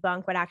like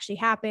debunk what actually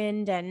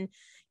happened. And,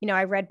 you know,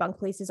 I read Bunk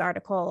Police's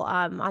article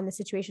on the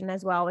situation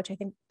as well, which I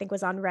think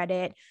was on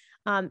Reddit.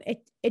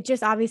 It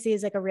just obviously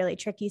is like a really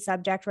tricky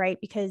subject, right?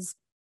 Because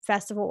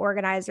festival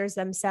organizers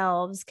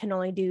themselves can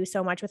only do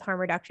so much with harm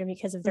reduction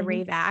because of the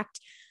Rave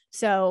Act.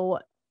 So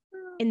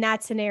in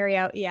that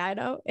scenario, I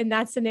know in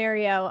that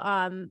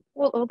scenario,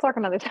 we'll talk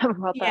another time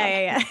about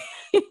that.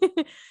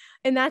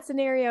 In that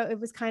scenario, it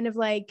was kind of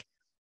like,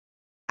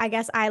 I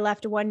guess I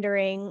left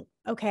wondering,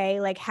 okay,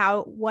 like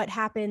what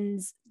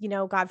happens, you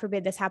know, God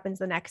forbid this happens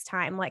the next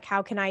time. Like,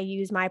 how can I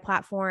use my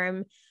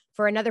platform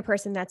for another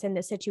person that's in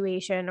this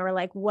situation? Or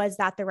like, was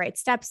that the right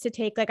steps to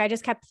take? Like, I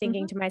just kept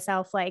thinking to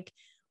myself, like,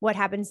 what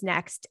happens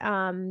next?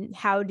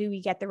 How do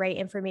we get the right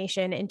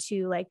information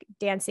into like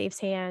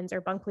DanceSafe's hands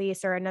or Bunk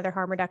Police or another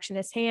harm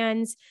reductionist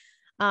hands?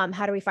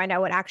 How do we find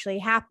out what actually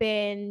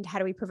happened? How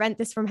do we prevent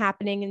this from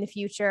happening in the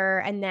future?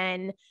 And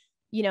then,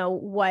 you know,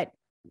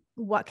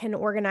 what can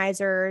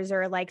organizers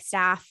or like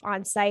staff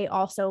on site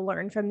also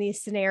learn from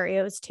these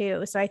scenarios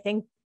too? So I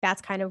think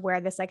that's kind of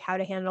where this like how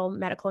to handle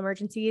medical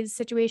emergencies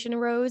situation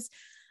arose.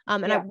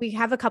 We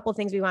have a couple of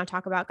things we want to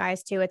talk about,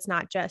 guys, too. It's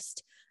not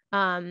just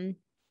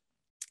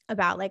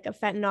about like a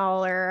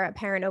fentanyl or a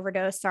parent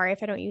overdose. Sorry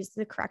if I don't use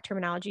the correct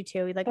terminology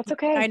too. Like, that's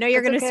okay. I know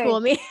you're going to school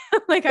me.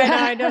 Like,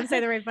 I don't say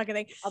the right fucking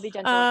thing. I'll be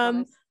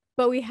gentle.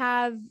 But we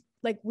have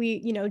like,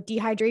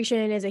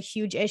 dehydration is a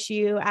huge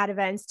issue at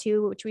events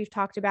too, which we've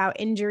talked about.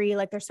 Injury,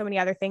 like there's so many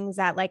other things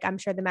that like I'm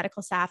sure the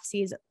medical staff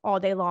sees all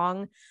day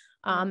long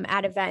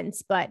at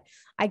events. But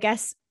I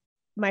guess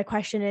my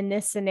question in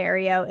this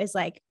scenario is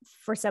like,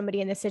 for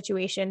somebody in this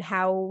situation,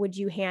 how would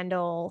you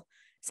handle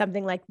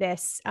something like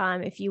this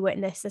if you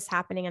witness this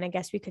happening? And I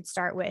guess we could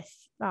start with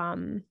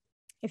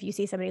if you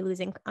see somebody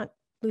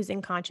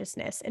losing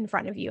consciousness in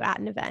front of you at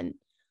an event.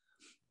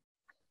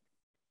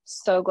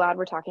 So glad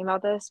we're talking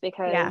about this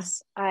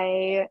because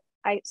I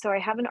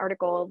have an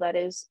article that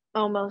is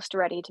almost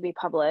ready to be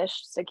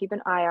published, so keep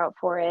an eye out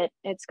for it.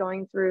 It's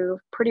going through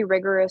pretty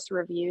rigorous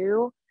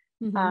review.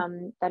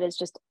 That is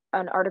just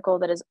an article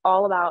that is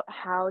all about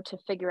how to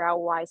figure out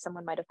why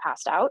someone might have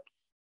passed out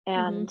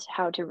and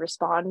how to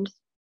respond,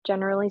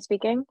 generally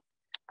speaking.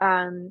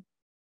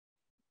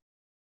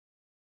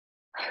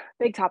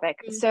 Big topic.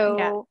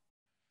 So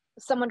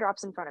someone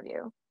drops in front of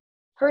you.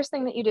 First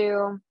thing that you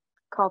do,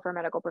 call for a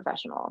medical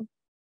professional.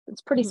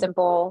 It's pretty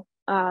simple.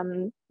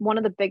 One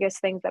of the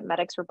biggest things that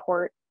medics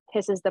report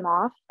pisses them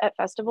off at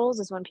festivals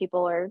is when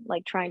people are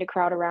like trying to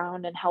crowd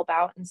around and help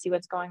out and see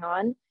what's going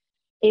on.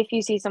 If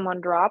you see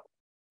someone drop,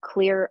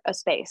 clear a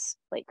space,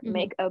 like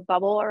make a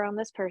bubble around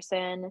this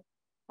person,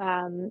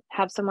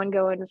 have someone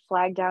go and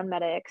flag down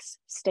medics,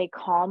 stay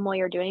calm while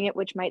you're doing it,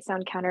 which might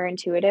sound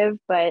counterintuitive,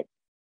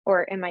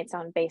 or it might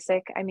sound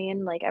basic. I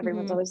mean, like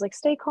everyone's always like,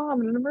 stay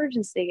calm in an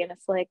emergency. And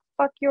it's like,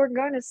 fuck, you're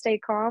gonna stay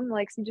calm.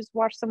 Like, so just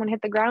watch someone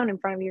hit the ground in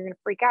front of you, you're gonna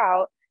freak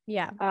out.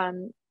 Yeah.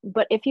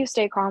 But if you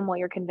stay calm while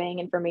you're conveying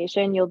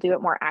information, you'll do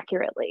it more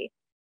accurately.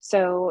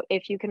 So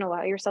if you can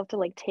allow yourself to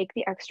like take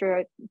the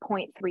extra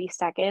 0.3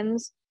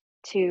 seconds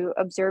to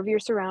observe your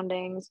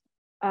surroundings,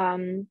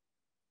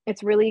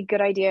 it's really a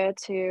good idea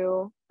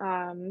to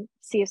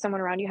see if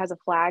someone around you has a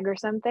flag or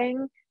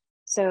something.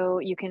 So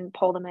you can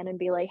pull them in and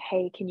be like,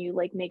 hey, can you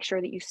like make sure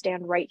that you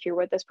stand right here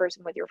with this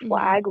person with your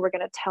flag? We're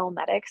going to tell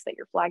medics that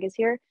your flag is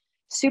here.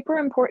 Super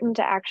important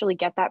to actually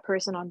get that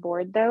person on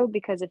board though,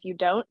 because if you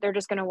don't, they're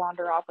just going to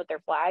wander off with their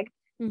flag.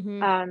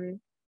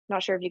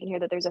 Not sure if you can hear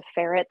that there's a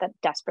ferret that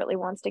desperately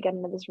wants to get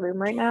into this room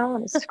right now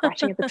and is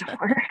scratching at the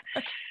door.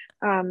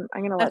 I'm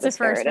going to let this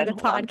ferret in. That's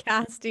the first for the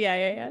podcast.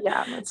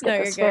 Yeah, let's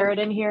get this ferret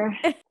in here.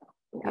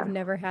 We've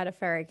never had a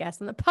ferret guest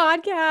on the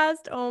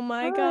podcast. Oh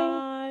my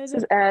God. This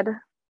is Ed.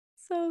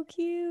 So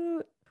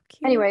cute.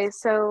 Anyway,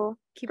 so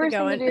keep first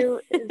thing to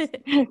do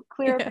is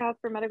clear a path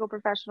for medical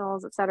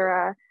professionals,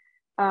 etc.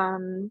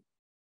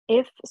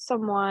 If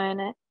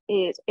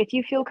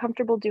you feel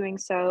comfortable doing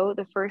so,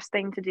 the first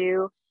thing to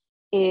do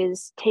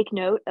is take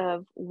note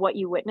of what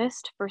you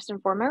witnessed first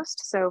and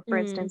foremost. So for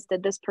instance,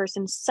 did this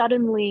person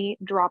suddenly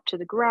drop to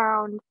the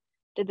ground?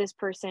 Did this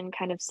person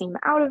kind of seem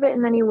out of it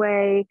in any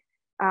way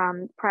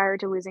prior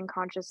to losing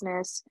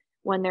consciousness?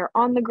 When they're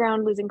on the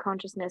ground losing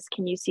consciousness,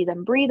 can you see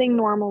them breathing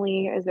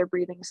normally? Is their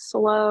breathing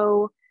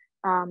slow?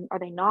 Are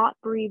they not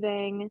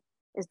breathing?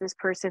 Is this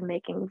person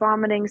making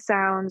vomiting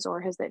sounds,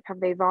 or have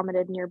they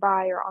vomited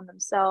nearby or on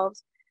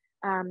themselves?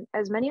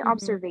 As many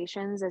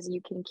observations as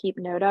you can keep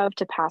note of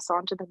to pass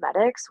on to the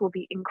medics will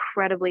be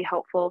incredibly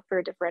helpful for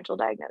a differential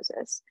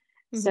diagnosis.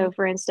 So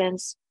for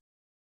instance,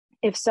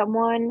 if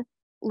someone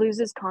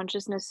loses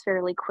consciousness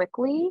fairly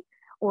quickly,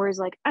 or is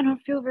like, I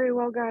don't feel very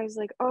well, guys,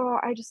 like, oh,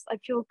 I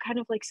feel kind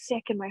of like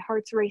sick and my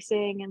heart's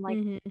racing and like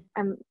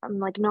I'm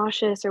like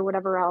nauseous or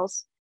whatever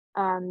else,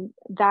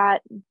 that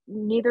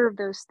neither of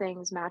those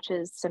things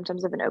matches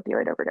symptoms of an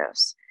opioid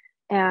overdose.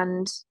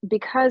 And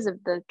because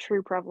of the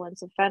true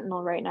prevalence of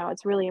fentanyl right now,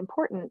 it's really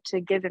important to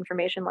give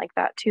information like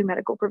that to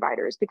medical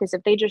providers, because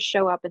if they just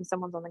show up and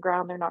someone's on the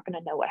ground, they're not going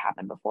to know what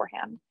happened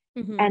beforehand.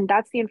 And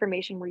that's the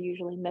information we're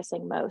usually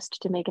missing most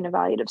to make an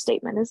evaluative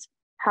statement, is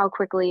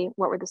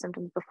what were the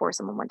symptoms before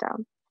someone went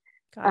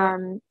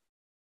down.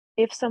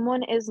 If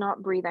someone is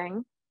not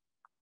breathing,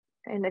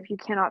 and if you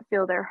cannot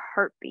feel their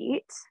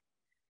heartbeat,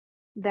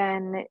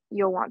 then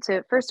you'll want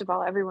to, first of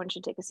all, everyone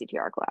should take a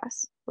CPR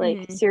class.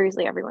 Like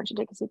seriously, everyone should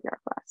take a CPR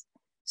class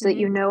so that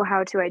you know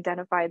how to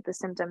identify the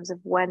symptoms of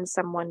when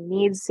someone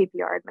needs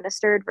CPR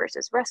administered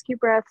versus rescue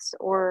breaths,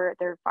 or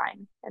they're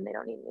fine and they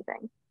don't need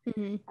anything.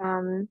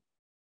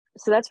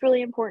 So that's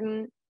really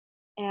important.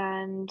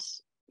 And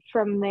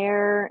from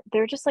there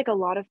are just like a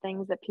lot of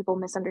things that people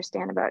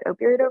misunderstand about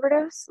opioid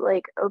overdose.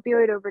 Like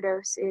opioid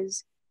overdose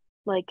is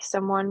like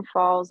someone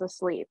falls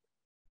asleep.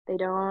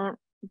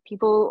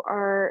 People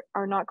are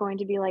not going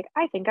to be like,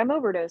 I think I'm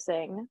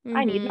overdosing.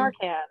 I need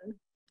Narcan.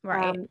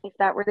 Right. If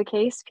that were the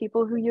case,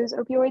 people who use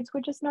opioids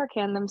would just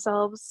Narcan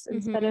themselves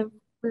instead of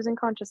losing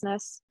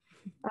consciousness.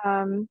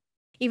 Um,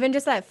 Even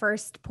just that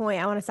first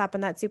point, I want to stop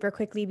on that super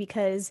quickly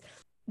because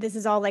this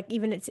is all like,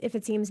 even if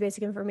it seems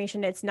basic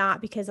information, it's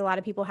not, because a lot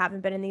of people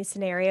haven't been in these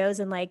scenarios.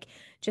 And like,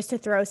 just to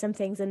throw some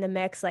things in the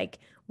mix, like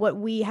what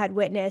we had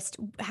witnessed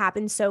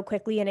happened so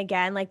quickly. And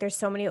again, like there's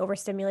so many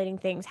overstimulating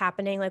things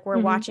happening. Like we're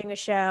mhm, watching a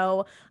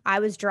show. I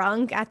was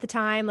drunk at the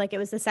time. Like it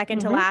was the second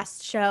to mhm,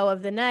 last show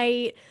of the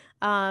night.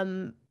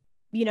 Um,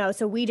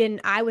 so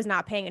I was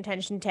not paying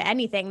attention to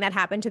anything that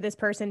happened to this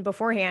person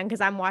beforehand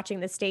because I'm watching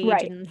the stage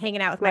right, and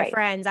hanging out with my right.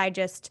 friends.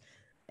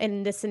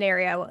 In this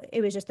scenario,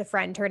 it was just a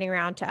friend turning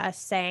around to us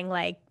saying,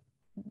 like,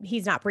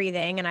 he's not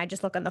breathing. And I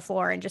just look on the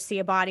floor and just see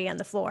a body on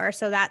the floor.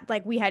 So that,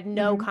 like, we had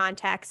no Mhm,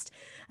 context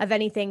of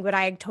anything, but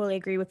I totally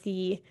agree with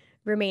the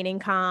remaining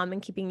calm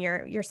and keeping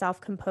yourself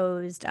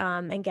composed,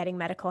 and getting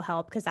medical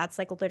help, because that's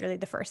like literally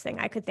the first thing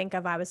I could think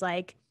of. I was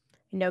like,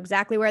 I know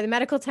exactly where the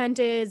medical tent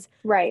is,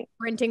 right.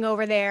 sprinting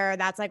over there.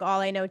 That's like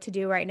all I know to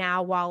do right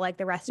now, while like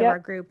the rest of our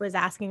Yep. group was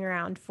asking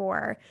around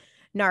for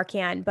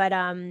Narcan. But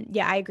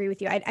yeah, I agree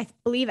with you. I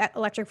believe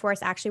Electric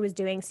Forest actually was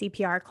doing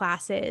CPR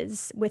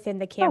classes within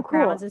the Oh,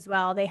 campgrounds cool. as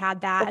well. They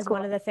had that That's as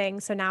one of cool. the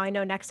things. So now I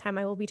know next time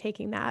I will be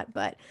taking that.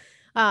 But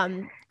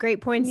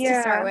great points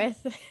to start Yeah,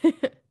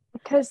 with.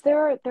 because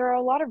there are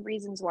a lot of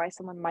reasons why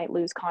someone might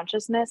lose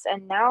consciousness,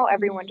 and now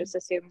everyone Mhm. just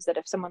assumes that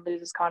if someone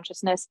loses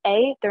consciousness,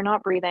 A, they're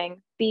not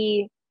breathing,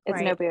 B, it's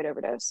an Right. opioid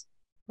overdose.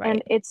 And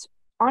Right. it's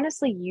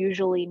honestly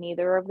usually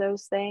neither of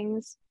those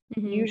things.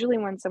 Hmm. Usually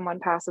when someone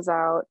passes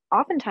out,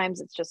 oftentimes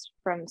it's just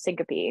from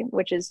syncope,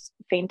 which is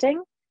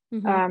fainting.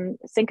 Hmm.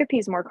 Syncope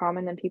is more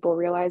common than people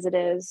realize it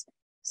is.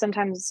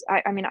 Sometimes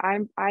I mean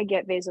I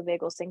get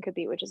vasovagal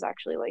syncope, which is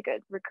actually like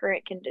a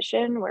recurrent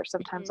condition where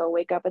sometimes Hmm. I'll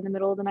wake up in the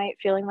middle of the night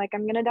feeling like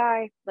I'm gonna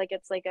die. Like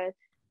it's like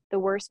the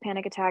worst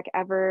panic attack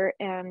ever,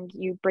 and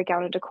you break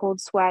out into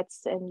cold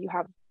sweats and you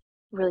have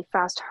really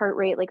fast heart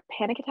rate. Like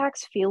panic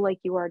attacks feel like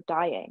you are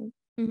dying.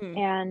 Hmm.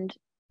 And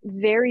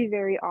very,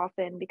 very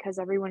often, because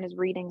everyone is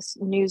reading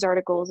news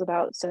articles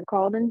about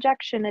so-called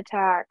injection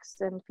attacks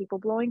and people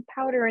blowing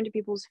powder into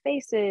people's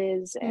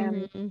faces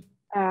and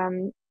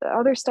Hmm.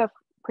 other stuff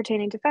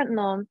pertaining to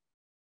fentanyl,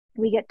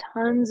 we get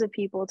tons of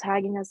people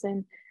tagging us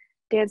in,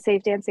 dance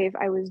safe, dance safe,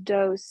 I was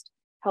dosed,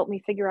 help me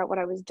figure out what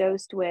I was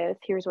dosed with,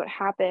 here's what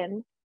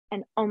happened.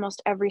 And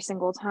almost every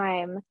single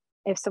time,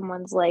 if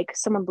someone's like,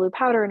 someone blew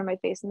powder into my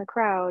face in the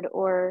crowd,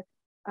 or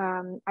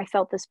I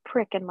felt this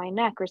prick in my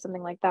neck or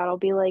something like that, I'll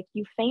be like,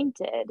 you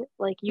fainted.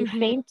 Like, you Hmm.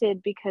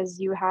 fainted because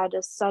you had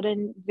a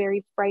sudden,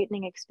 very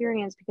frightening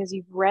experience because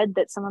you've read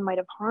that someone might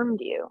have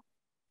harmed you.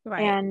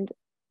 Right. And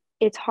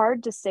it's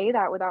hard to say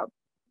that without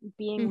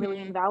being really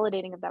Hmm.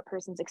 invalidating of that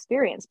person's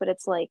experience, but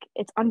it's like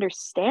it's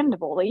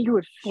understandable that you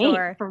would faint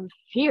Sure. from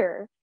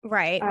fear.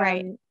 Right.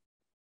 Right. um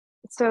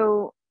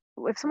so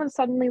if someone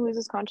suddenly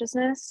loses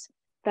consciousness,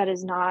 that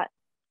is not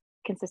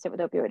consistent with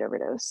opioid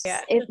overdose.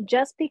 Yeah. If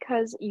just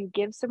because you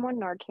give someone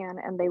Narcan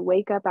and they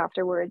wake up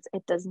afterwards,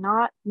 it does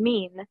not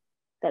mean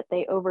that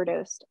they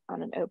overdosed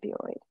on an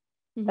opioid.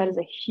 That Hmm. is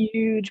a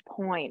huge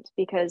point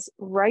because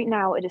right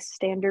now it is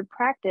standard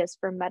practice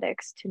for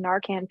medics to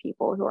Narcan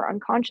people who are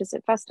unconscious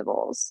at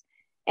festivals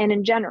and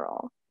in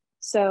general.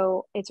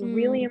 So it's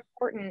really Mm.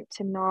 important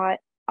to not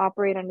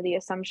operate under the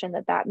assumption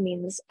that that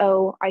means,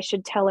 oh, I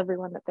should tell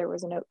everyone that there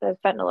was a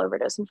fentanyl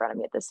overdose in front of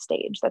me at this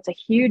stage. That's a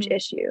huge Hmm.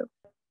 issue.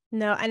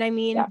 No, and I Yeah.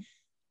 mean,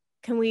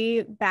 can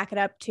we back it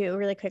up too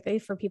really quickly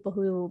for people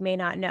who may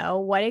not know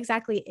what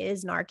exactly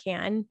is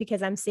Narcan?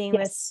 Because I'm seeing this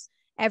Yes.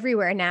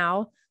 everywhere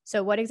now.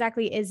 So what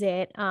exactly is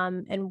it?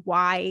 And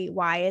why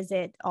is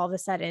it all of a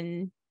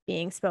sudden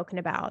being spoken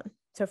about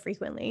so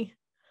frequently?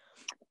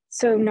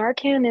 So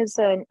Narcan is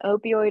an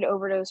opioid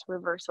overdose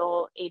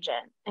reversal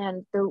agent.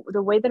 And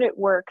the way that it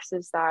works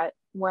is that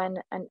when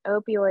an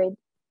opioid,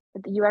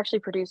 you actually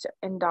produce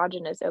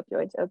endogenous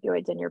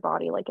opioids in your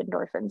body, like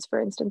endorphins, for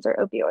instance, are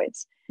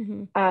opioids.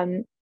 Hmm.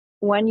 Um,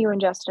 when you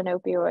ingest an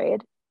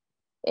opioid,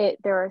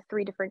 there are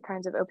three different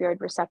kinds of opioid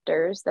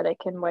receptors that it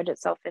can wedge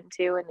itself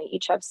into, and they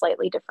each have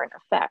slightly different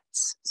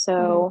effects. Hmm.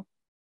 So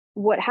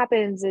what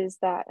happens is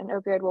that an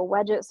opioid will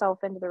wedge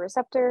itself into the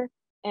receptor,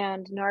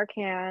 and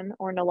Narcan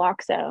or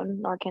naloxone,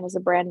 Narcan is a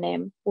brand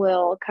name,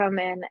 will come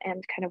in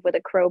and kind of with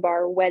a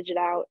crowbar wedge it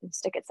out and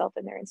stick itself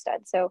in there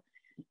instead. So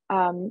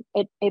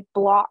it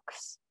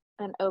blocks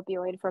an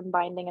opioid from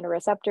binding in a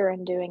receptor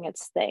and doing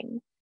its thing.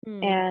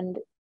 Mm. And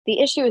the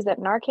issue is that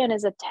Narcan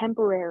is a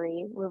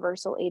temporary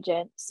reversal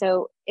agent.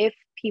 So if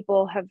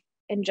people have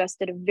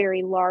ingested a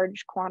very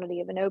large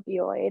quantity of an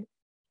opioid,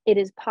 it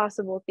is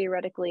possible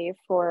theoretically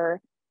for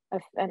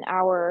an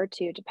hour or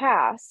two to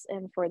pass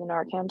and for the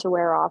Narcan to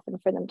wear off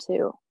and for them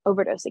to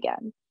overdose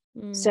again.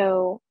 Mm.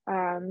 So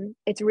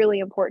it's really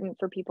important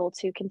for people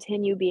to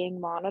continue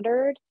being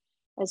monitored,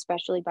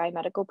 especially by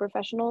medical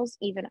professionals,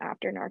 even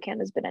after Narcan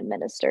has been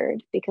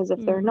administered. Because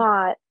if they're Mm.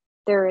 not,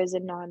 there is a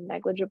non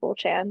negligible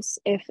chance.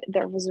 If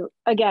there was,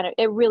 again,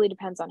 it really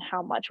depends on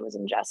how much was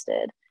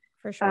ingested.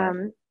 For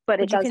sure. But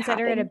it Would you does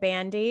consider it a happen.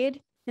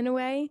 band-aid in a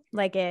way?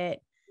 Like,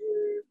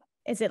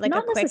 is it like a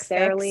Not quick fix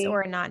necessarily.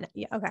 or not?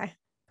 Yeah, okay.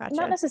 Not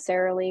Gotcha.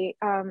 necessarily.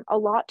 A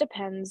lot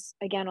depends,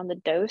 again, on the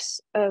dose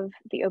of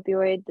the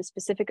opioid, the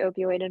specific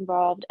opioid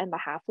involved, and the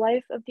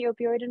half-life of the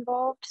opioid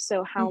involved.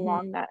 So how Mm-hmm.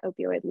 long that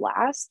opioid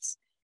lasts.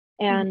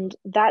 Mm-hmm. And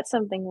that's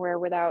something where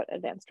without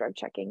advanced drug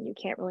checking, you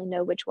can't really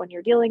know which one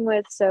you're dealing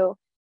with. So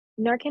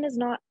Narcan is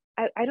not,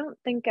 I don't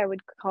think I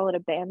would call it a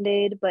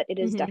band-aid, but it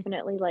is Mm-hmm.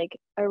 definitely like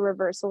a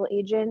reversal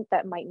agent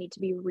that might need to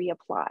be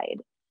reapplied.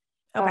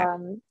 Okay.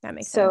 That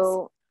makes sense.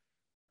 So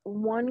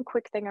one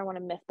quick thing I want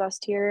to myth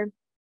bust here,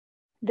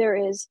 there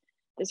is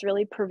this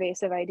really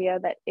pervasive idea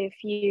that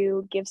if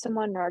you give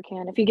someone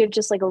Narcan, if you give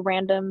just like a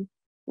random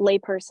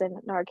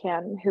layperson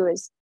Narcan who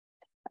is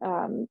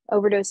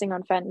overdosing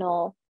on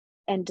fentanyl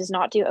and does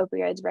not do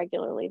opioids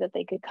regularly, that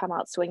they could come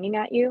out swinging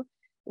at you.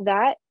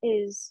 That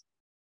is,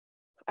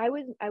 I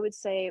would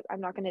say, I'm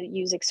not going to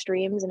use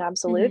extremes and Mm-hmm.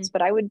 absolutes,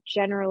 but I would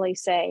generally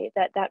say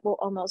that that will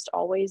almost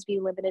always be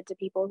limited to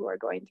people who are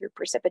going through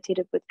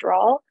precipitative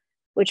withdrawal,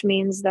 which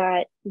means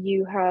that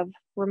you have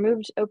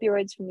removed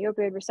opioids from the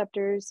opioid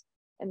receptors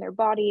in their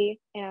body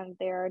and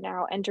they're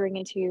now entering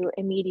into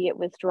immediate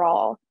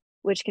withdrawal,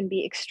 which can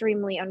be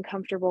extremely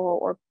uncomfortable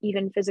or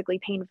even physically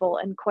painful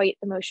and quite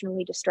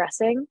emotionally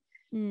distressing.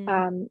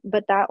 Mm.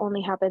 But that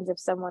only happens if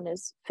someone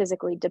is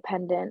physically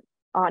dependent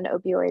on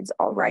opioids Right.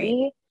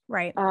 already.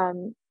 Right.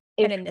 um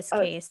And if in this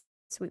case,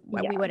 we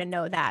yeah, wouldn't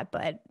know that,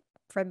 but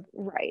for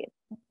right,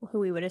 who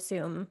we would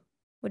assume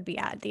would be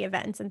at the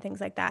events and things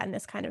like that in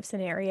this kind of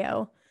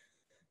scenario,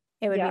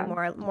 it would be yeah,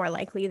 more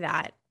likely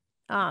that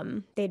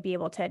they'd be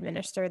able to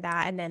administer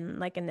that, and then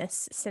like in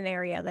this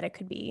scenario that it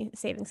could be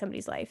saving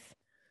somebody's life.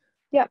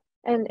 yeah.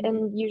 and Mm-hmm.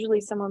 and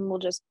usually someone will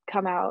just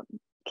come out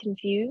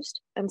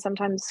confused and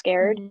sometimes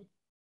scared.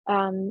 Mm-hmm.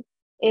 um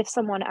if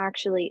someone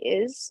actually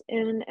is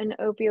in an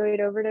opioid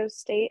overdose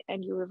state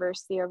and you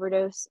reverse the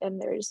overdose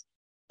and there's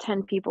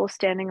 10 people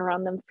standing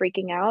around them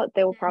freaking out,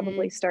 they will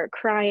probably Mm-hmm. start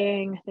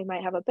crying, they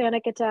might have a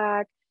panic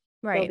attack.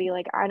 They'll Right. be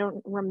like, I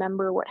don't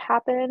remember what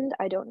happened.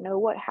 I don't know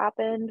what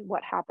happened.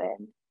 What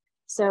happened?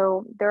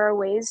 So there are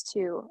ways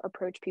to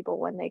approach people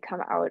when they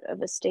come out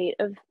of a state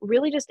of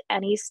really just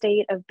any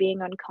state of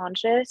being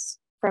unconscious,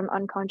 from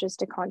unconscious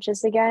to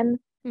conscious again,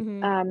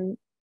 Mm-hmm. um,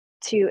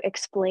 to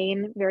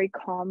explain very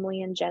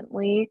calmly and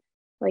gently,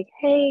 like,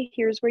 hey,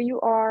 here's where you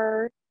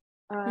are.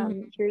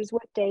 Mm-hmm. Here's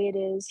what day it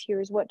is.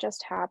 Here's what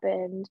just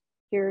happened.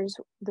 Here's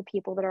the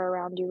people that are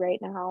around you right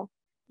now.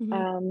 Mm-hmm.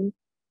 Um,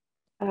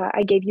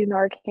 I gave you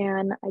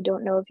Narcan. I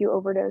don't know if you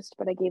overdosed,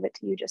 but I gave it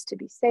to you just to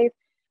be safe.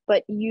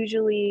 But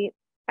usually,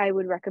 I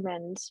would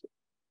recommend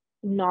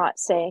not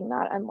saying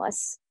that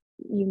unless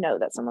you know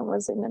that someone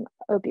was in an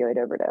opioid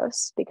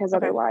overdose, because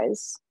Okay.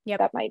 otherwise Yep.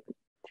 that might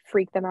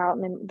freak them out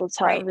and then they'll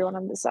tell Right. everyone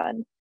under the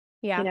sun.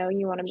 Yeah.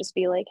 You want to just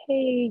be like,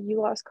 hey,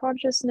 you lost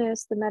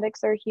consciousness. The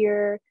medics are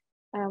here.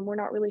 We're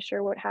not really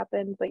sure what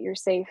happened, but you're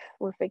safe.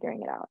 We're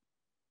figuring it out.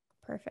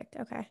 Perfect.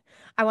 Okay.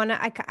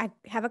 I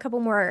have a couple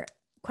more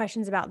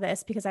questions about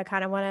this because I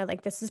kind of want to,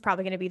 like, this is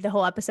probably going to be the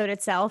whole episode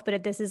itself,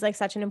 but this is like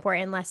such an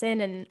important lesson.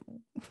 And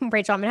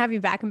Rachel, I'm going to have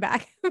you back and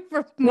back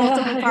for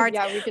multiple parts.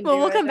 Yeah, we can Well, do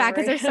we'll it. come Don't back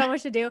because worry. there's so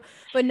much to do.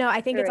 But no, I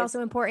think There it's is.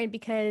 also important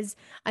because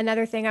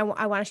another thing I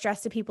want to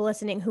stress to people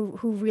listening who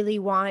really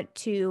want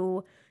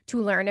to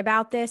learn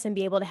about this and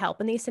be able to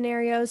help in these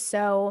scenarios.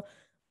 So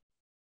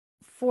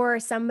for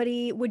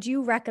somebody, would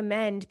you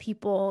recommend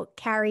people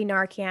carry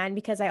Narcan?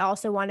 Because I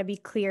also want to be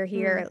clear Mm.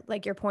 here,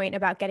 like your point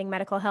about getting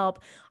medical help.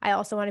 I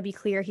also want to be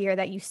clear here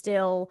that you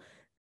still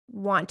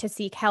want to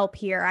seek help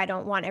here. I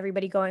don't want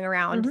everybody going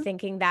around Mm-hmm.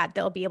 thinking that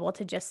they'll be able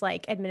to just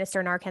like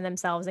administer Narcan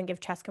themselves and give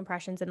chest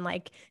compressions and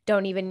like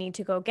don't even need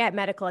to go get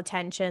medical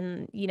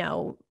attention,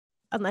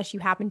 unless you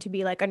happen to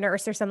be like a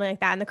nurse or something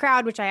like that in the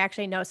crowd, which I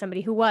actually know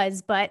somebody who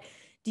was. But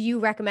do you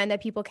recommend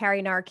that people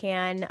carry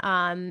Narcan?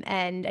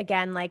 And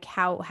again, like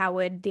how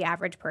would the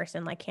average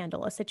person like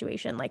handle a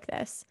situation like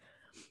this?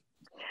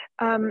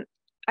 Um,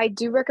 I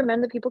do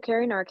recommend that people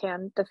carry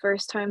Narcan. The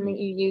first time that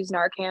Mm-hmm. you use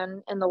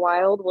Narcan in the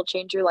wild will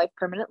change your life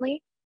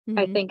permanently.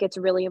 I Mm-hmm. think it's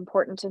really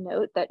important to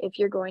note that if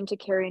you're going to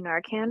carry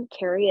Narcan,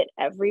 carry it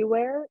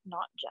everywhere,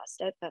 not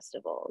just at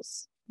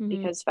festivals, Mm-hmm.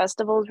 because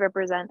festivals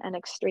represent an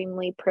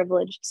extremely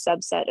privileged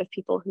subset of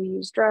people who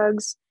use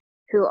drugs,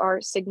 who are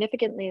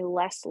significantly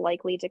less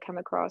likely to come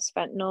across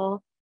fentanyl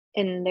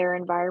in their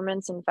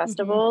environments and Mm-hmm.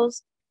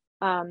 festivals,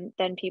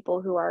 than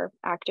people who are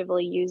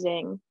actively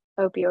using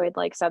opioid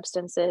like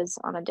substances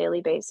on a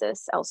daily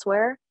basis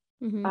elsewhere,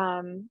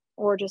 Mm-hmm.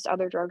 or just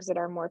other drugs that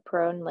are more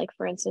prone. Like,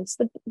 for instance,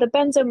 the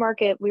benzo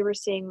market, we were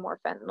seeing more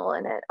fentanyl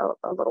in it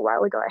a little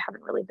while ago. I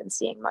haven't really been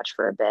seeing much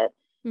for a bit.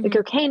 The Mm-hmm.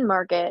 cocaine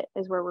market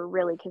is where we're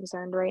really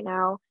concerned right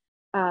now.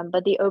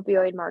 But the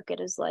opioid market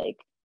is like,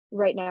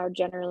 right now,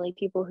 generally,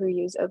 people who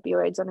use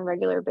opioids on a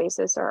regular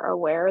basis are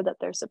aware that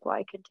their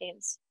supply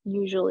contains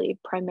usually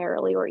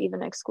primarily or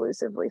even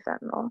exclusively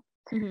fentanyl.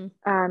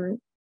 Mm-hmm. Um,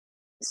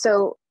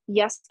 so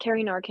yes,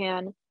 carry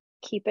Narcan,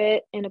 keep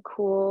it in a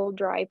cool,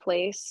 dry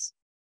place.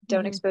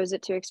 Don't Mm-hmm. expose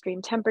it to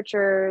extreme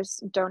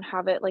temperatures. Don't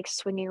have it like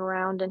swinging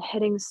around and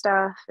hitting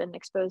stuff and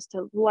exposed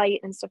to light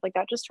and stuff like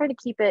that. Just try to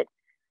keep it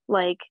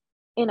like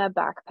in a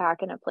backpack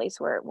in a place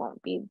where it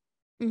won't be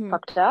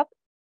fucked up.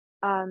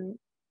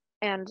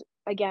 And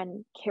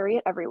again, carry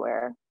it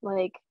everywhere.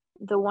 Like,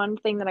 the one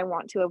thing that I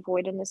want to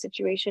avoid in this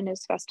situation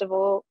is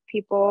festival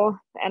people.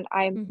 And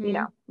I'm,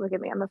 look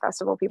at me, I'm a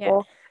festival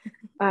people.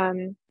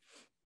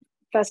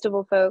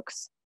 Festival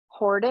folks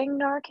hoarding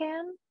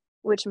Narcan,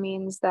 which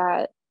means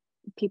that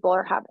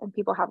people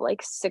have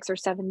like 6 or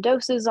 7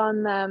 doses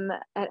on them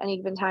at any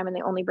given time, and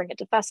they only bring it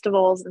to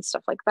festivals and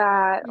stuff like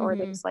that, or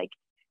they just like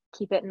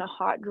keep it in a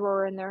hot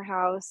drawer in their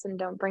house and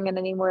don't bring it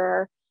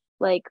anywhere.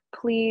 Like,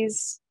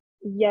 please,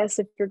 yes,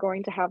 if you're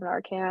going to have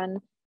Narcan,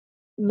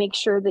 make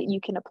sure that you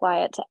can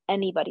apply it to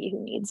anybody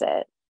who needs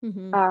it.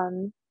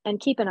 And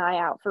keep an eye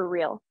out for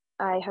real.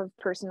 I have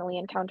personally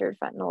encountered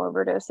fentanyl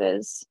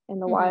overdoses in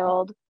the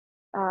wild.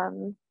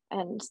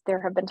 And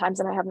there have been times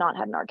that I have not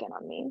had Narcan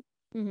on me.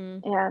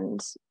 And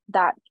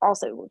that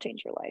also will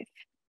change your life.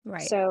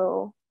 Right.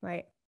 So,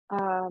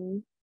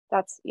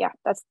 that's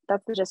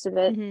the gist of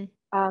it.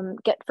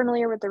 Get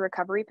familiar with the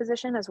recovery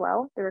position as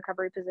well. The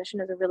recovery position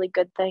is a really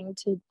good thing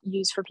to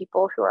use for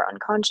people who are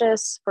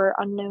unconscious for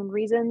unknown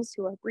reasons,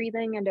 who are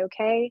breathing and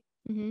okay.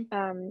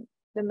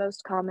 The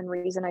most common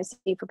reason I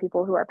see for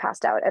people who are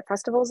passed out at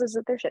festivals is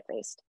that they're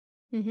shit-faced.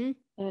 And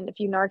if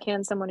you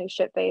Narcan someone who's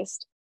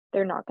shit-faced,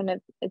 they're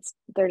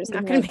just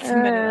not gonna make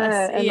them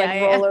any less.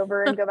 And roll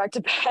over and go back to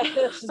bed.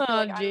 Just oh,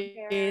 like, I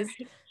don't care.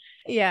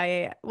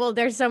 Yeah. Well,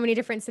 there's so many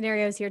different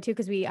scenarios here too,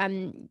 because we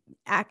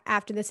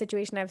after the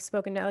situation, I've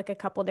spoken to like a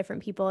couple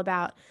different people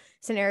about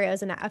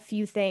scenarios, and a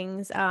few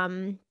things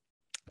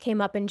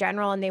came up in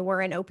general, and they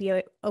weren't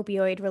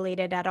opioid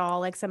related at all.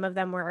 Like, some of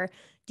them were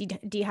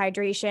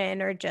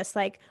dehydration, or just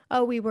like,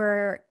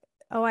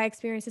 I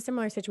experienced a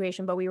similar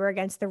situation, but we were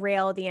against the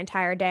rail the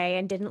entire day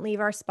and didn't leave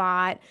our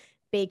spot,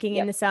 baking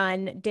in the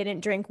sun,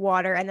 didn't drink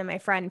water, and then my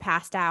friend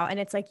passed out. And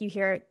it's like, you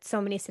hear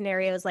so many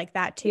scenarios like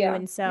that too.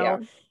 And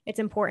so it's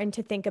important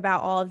to think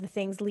about all of the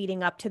things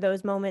leading up to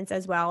those moments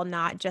as well,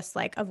 not just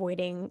like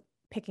avoiding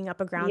picking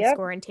up a ground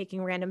score and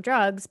taking random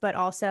drugs, but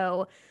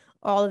also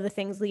all of the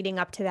things leading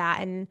up to that.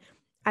 And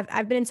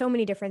I've been in so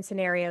many different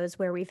scenarios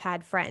where we've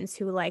had friends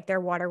who, like, their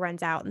water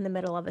runs out in the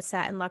middle of a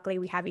set, and luckily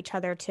we have each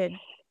other to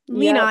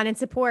lean on and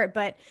support.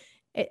 But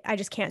I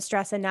just can't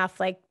stress enough,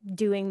 like,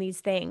 doing these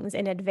things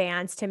in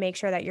advance to make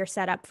sure that you're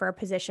set up for a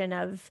position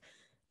of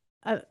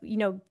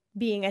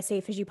being as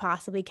safe as you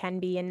possibly can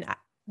be. And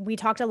we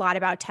talked a lot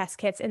about test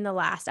kits in the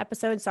last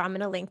episode, so I'm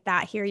going to link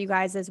that here, you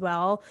guys, as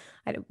well.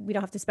 We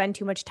don't have to spend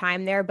too much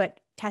time there, but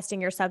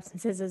testing your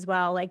substances as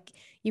well. Like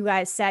you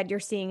guys said, you're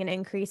seeing an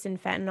increase in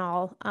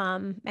fentanyl.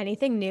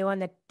 Anything new on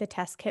the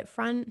test kit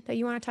front that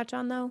you want to touch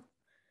on, though?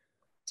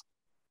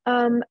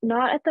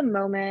 Not at the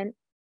moment,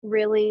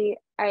 really.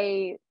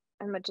 I'm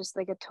just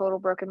like a total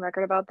broken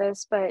record about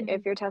this, but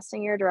if you're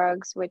testing your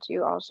drugs, which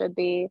you all should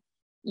be,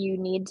 you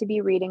need to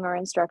be reading our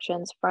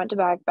instructions front to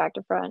back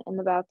to front, in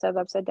the bathtub,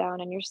 upside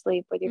down, in your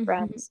sleep, with your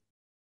friends.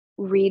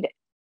 Read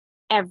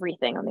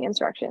everything on the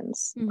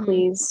instructions,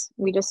 please.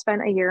 We just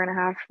spent a year and a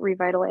half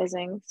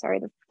revitalizing. Sorry,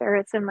 the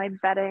ferrets in my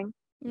bedding.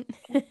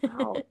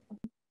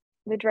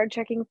 The drug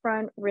checking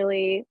front,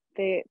 really,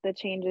 the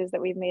changes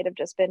that we've made have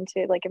just been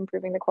to like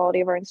improving the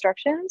quality of our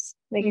instructions,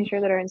 making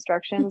sure that our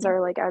instructions are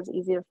like as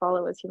easy to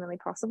follow as humanly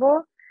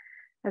possible,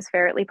 as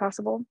ferretly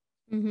possible.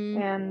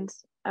 And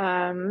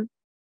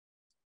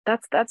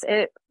that's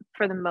it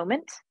for the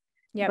moment.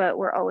 But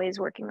we're always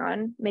working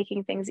on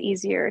making things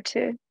easier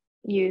to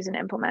use and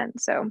implement.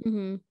 So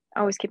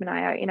always keep an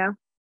eye out,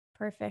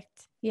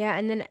 Perfect. Yeah.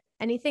 And then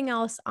anything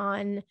else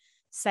on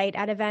site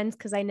at events?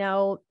 Because I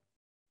know,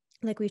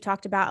 like we've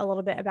talked about a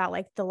little bit about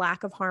like the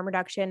lack of harm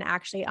reduction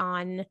actually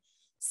on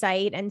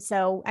site. And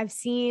so I've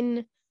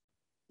seen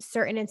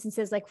certain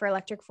instances, like for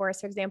Electric Forest,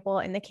 for example,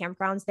 in the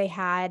campgrounds, they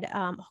had,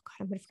 I'm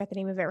going to forget the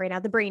name of it right now.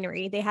 The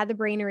Brainery. They had the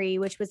Brainery,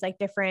 which was like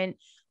different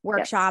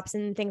workshops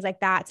and things like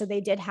that. So they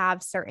did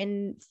have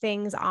certain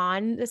things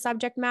on the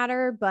subject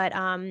matter, but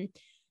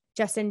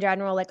just in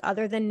general, like,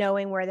 other than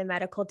knowing where the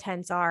medical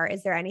tents are,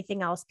 is there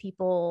anything else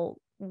people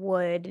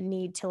would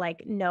need to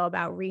like know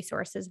about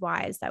resources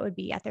wise that would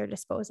be at their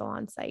disposal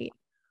on site?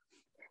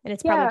 And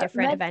it's probably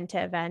different event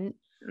to event.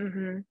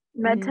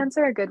 Med tents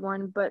are a good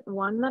one, but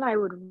one that I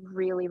would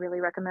really, really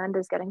recommend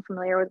is getting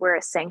familiar with where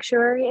a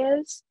sanctuary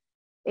is.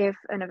 If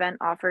an event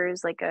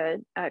offers like a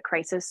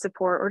crisis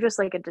support or just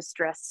like a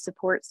distress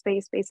support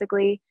space,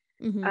 basically,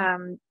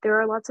 there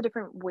are lots of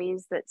different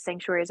ways that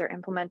sanctuaries are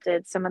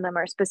implemented. Some of them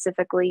are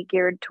specifically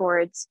geared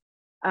towards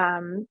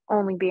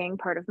only being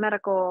part of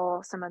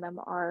medical. Some of them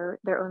are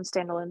their own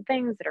standalone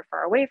things that are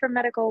far away from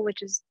medical,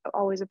 which is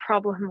always a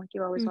problem. Like,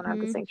 you always want to have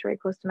the sanctuary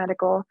close to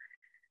medical.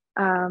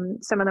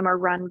 Some of them are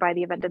run by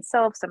the event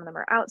itself. Some of them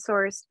are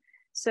outsourced.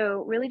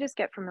 So really just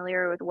get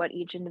familiar with what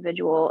each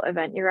individual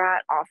event you're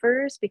at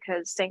offers,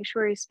 because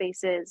sanctuary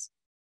spaces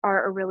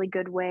are a really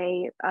good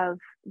way of,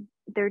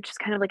 they're just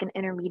kind of like an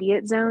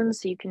intermediate zone.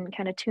 So you can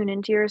kind of tune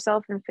into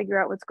yourself and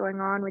figure out what's going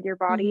on with your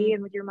body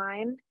and with your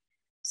mind.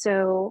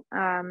 So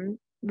the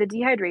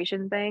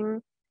dehydration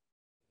thing,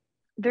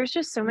 there's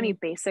just so many Mhm.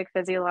 basic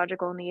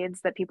physiological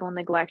needs that people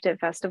neglect at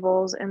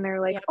festivals, and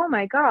they're like, Yep. "Oh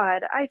my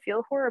God, I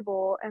feel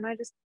horrible and I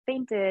just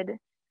fainted."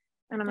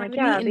 And I'm I like,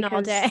 haven't "Yeah, eaten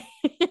all because day.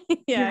 you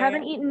Yeah,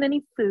 haven't yeah. eaten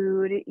any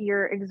food,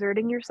 you're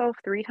exerting yourself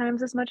 3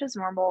 times as much as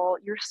normal,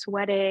 you're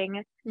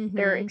sweating,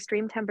 there are Mhm.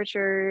 extreme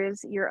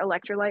temperatures, your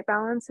electrolyte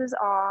balance is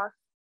off."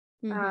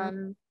 Mhm.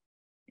 Um,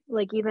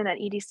 like even at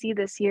EDC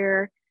this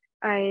year,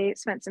 I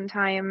spent some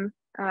time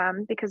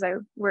because I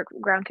work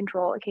ground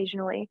control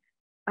occasionally.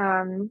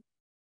 Um,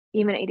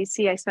 Even at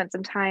EDC, I spent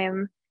some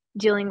time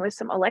dealing with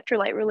some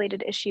electrolyte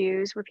related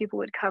issues where people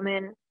would come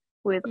in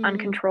with Mm.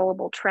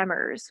 uncontrollable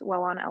tremors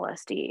while on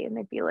LSD. And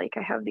they'd be like,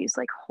 I have these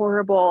like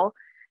horrible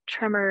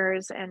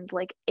tremors and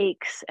like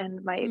aches,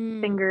 and my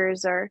Mm.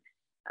 fingers are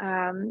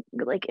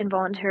like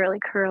involuntarily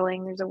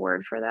curling. There's a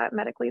word for that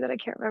medically that I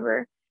can't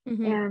remember.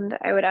 Mhm. And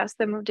I would ask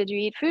them, did you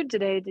eat food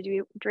today? Did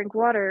you drink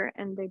water?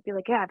 And they'd be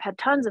like, yeah, I've had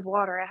tons of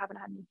water. I haven't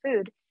had any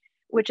food,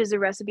 which is a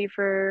recipe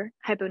for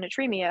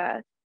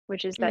hyponatremia,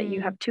 which is that you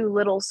Mm. have too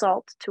little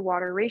salt to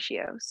water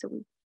ratio. So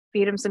we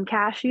feed them some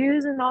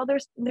cashews and all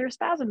their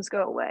spasms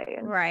go away,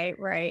 and Right,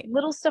 right.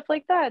 little stuff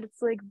like that.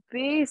 It's like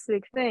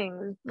basic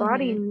things.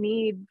 Body Mhm.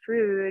 need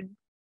food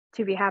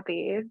to be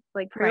happy.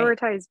 Like Right.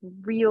 prioritize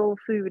real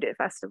food at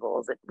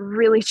festivals. It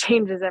really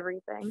changes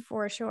everything.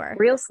 For sure.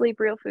 Real sleep,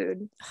 real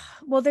food.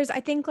 Well, there's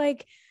I think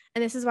like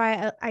and this is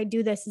why I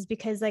do this is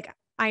because like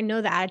I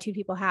know the attitude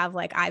people have.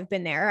 Like I've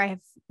been there. I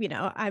have,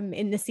 I'm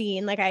in the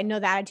scene. Like I know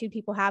the attitude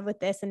people have with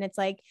this. And it's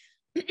like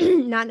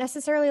not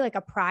necessarily like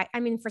a pride. I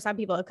mean, for some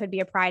people it could be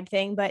a pride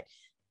thing, but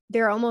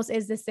there almost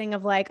is this thing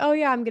of like, oh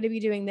yeah, I'm gonna be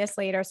doing this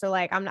later. So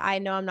like I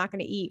know I'm not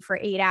gonna eat for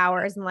 8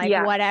 hours and like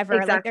Yeah, whatever.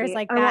 Like there's exactly.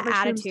 like I that want my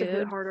shrooms to hit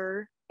attitude.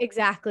 harder.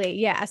 Exactly.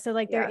 Yeah. So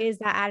like there Yeah. is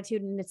that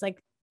attitude and it's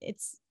like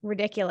it's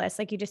ridiculous.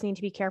 Like you just need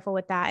to be careful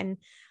with that. And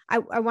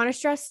I want to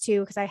stress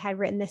too, because I had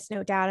written this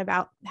note down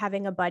about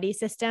having a buddy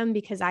system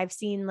because I've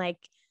seen like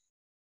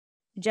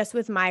just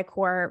with my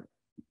core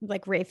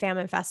like Rave Fam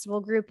and Festival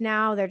group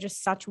now, they're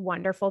just such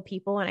wonderful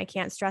people. And I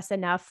can't stress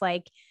enough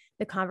like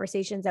the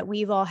conversations that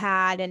we've all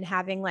had and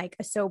having like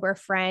a sober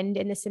friend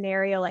in the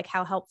scenario, like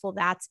how helpful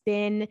that's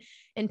been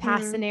in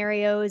past Mm,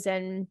 scenarios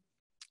and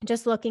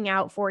just looking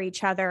out for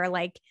each other.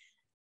 Like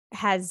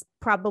has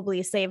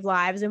probably saved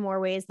lives in more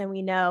ways than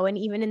we know. And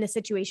even in the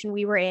situation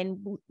we were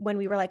in when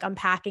we were like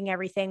unpacking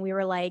everything, we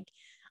were like,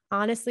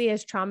 honestly,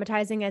 as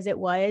traumatizing as it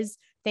was,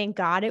 thank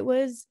God it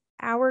was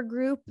our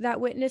group that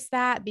witnessed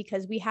that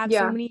because we have so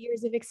yeah. many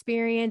years of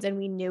experience and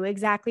we knew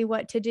exactly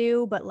what to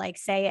do. But like,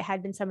 say it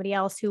had been somebody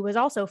else who was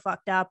also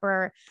fucked up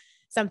or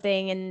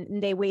something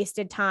and they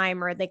wasted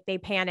time or like they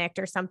panicked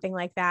or something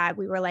like that.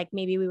 We were like,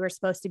 maybe we were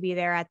supposed to be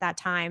there at that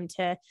time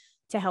to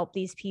help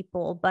these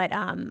people. But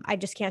I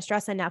just can't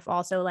stress enough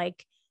also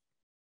like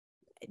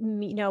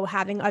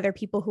having other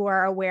people who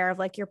are aware of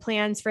like your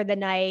plans for the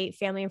night,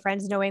 family and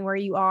friends knowing where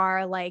you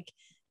are, like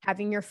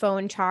having your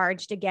phone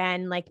charged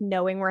again, like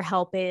knowing where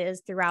help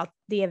is throughout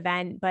the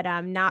event, but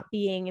not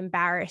being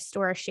embarrassed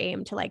or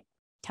ashamed to like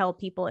tell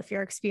people if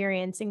you're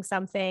experiencing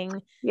something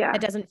that Yeah.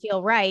 doesn't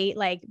feel right,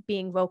 like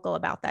being vocal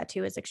about that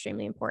too is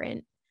extremely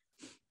important.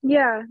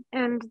 Yeah,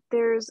 and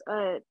there's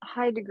a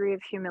high degree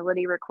of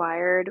humility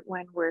required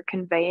when we're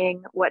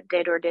conveying what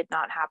did or did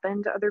not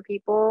happen to other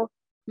people,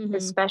 Mm-hmm.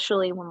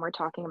 especially when we're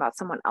talking about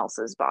someone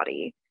else's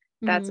body.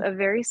 That's Mm-hmm. a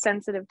very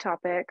sensitive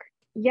topic.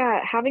 Yeah,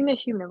 having the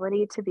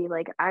humility to be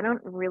like,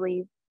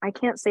 I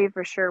can't say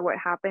for sure what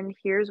happened.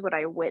 Here's what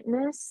I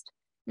witnessed.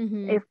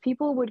 Mm-hmm. If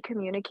people would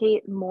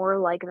communicate more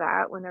like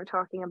that when they're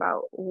talking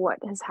about what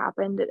has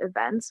happened at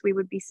events, we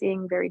would be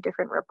seeing very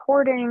different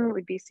reporting.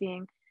 We'd be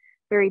seeing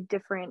very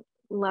different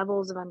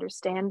levels of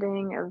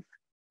understanding of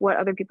what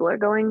other people are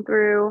going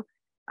through.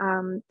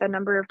 The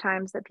number of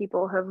times that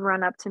people have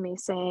run up to me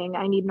saying,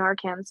 I need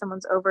Narcan,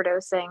 someone's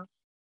overdosing,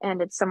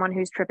 and it's someone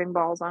who's tripping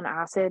balls on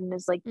acid and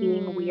is like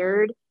being Mm-hmm.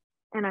 weird.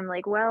 And I'm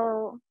like,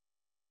 well,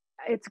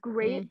 it's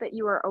great that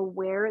you are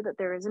aware that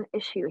there is an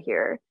issue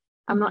here.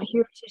 I'm not Mm-hmm.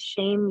 here to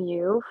shame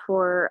you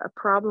for a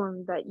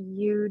problem that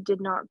you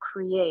did not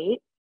create.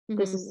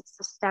 This Mm-hmm. is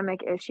a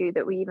systemic issue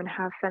that we even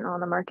have fentanyl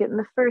on the market in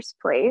the first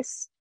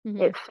place.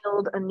 Mm-hmm. It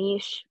filled a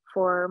niche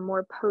for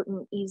more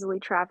potent, easily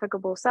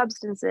trafficable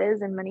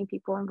substances, and many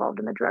people involved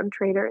in the drug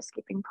trade are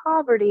escaping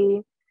poverty.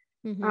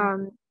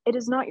 Mm-hmm. It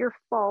is not your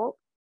fault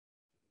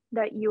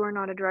that you are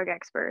not a drug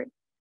expert.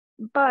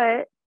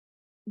 But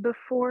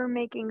before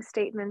making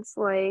statements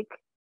like,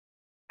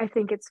 I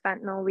think it's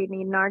fentanyl, we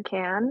need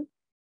Narcan,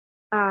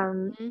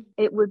 Mm-hmm.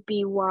 it would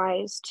be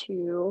wise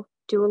to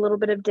do a little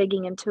bit of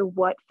digging into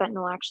what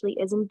fentanyl actually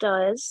is and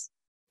does,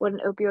 what an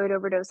opioid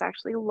overdose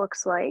actually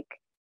looks like,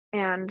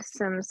 and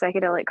some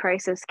psychedelic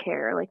crisis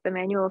care. Like the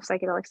Manual of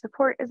Psychedelic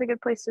Support is a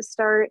good place to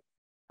start.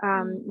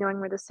 Knowing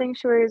where the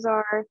sanctuaries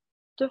are.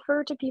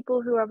 Defer to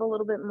people who have a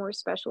little bit more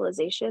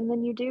specialization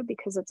than you do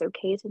because it's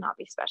okay to not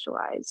be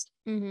specialized.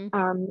 Mm-hmm.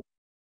 Um,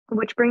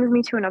 which brings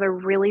me to another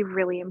really,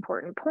 really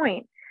important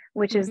point,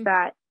 which is Mm-hmm.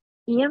 that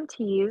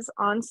EMTs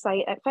on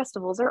site at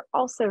festivals are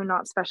also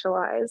not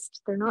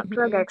specialized. They're not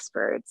drug Mm-hmm.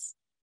 experts.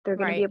 They're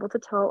going to be Right. able to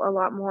tell a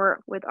lot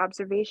more with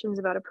observations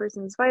about a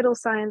person's vital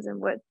signs and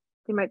what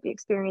they might be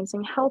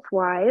experiencing health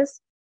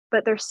wise,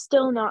 but they're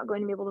still not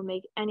going to be able to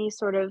make any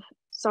sort of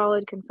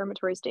solid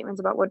confirmatory statements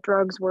about what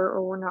drugs were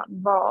or were not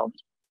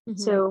involved. Mm-hmm.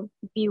 So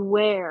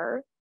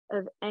beware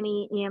of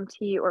any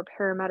EMT or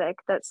paramedic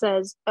that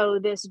says, oh,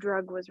 this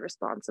drug was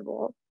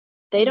responsible.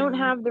 They don't Mm,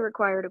 have the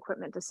required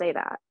equipment to say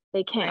that.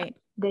 They can. right.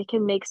 They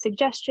can make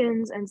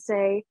suggestions and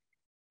say,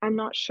 I'm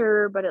not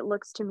sure, but it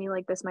looks to me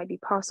like this might be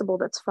possible.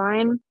 That's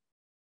fine.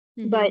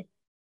 Mm-hmm. But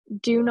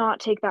do not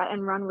take that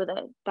and run with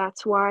it.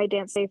 That's why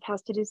DanceSafe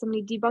has to do so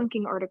many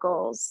debunking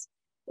articles,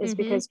 is Mm-hmm.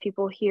 because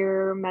people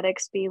hear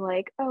medics be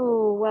like,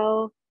 oh,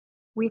 well,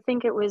 we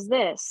think it was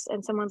this.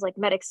 And someone's like,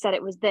 medics said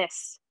it was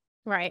this.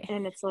 Right.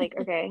 And it's like,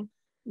 okay,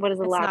 what does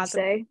the It's lab not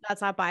say?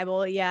 that's not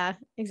Bible. Yeah,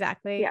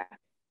 exactly. Yeah,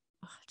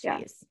 Oh, yeah.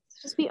 jeez. So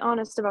just be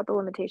honest about the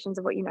limitations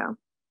of what you know.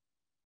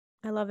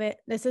 I love it.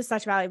 This is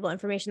such valuable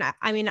information.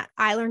 I mean,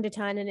 I learned a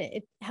ton and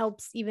it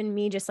helps even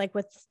me just like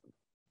with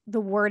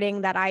the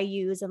wording that I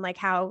use and like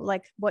how,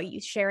 like what you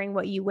sharing,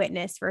 what you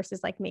witness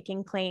versus like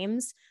making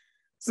claims.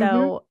 Mm-hmm.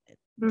 So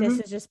this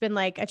Mm-hmm. has just been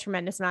like a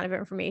tremendous amount of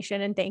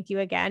information. And thank you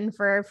again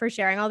for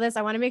sharing all this.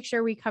 I want to make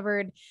sure we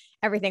covered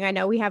everything. I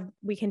know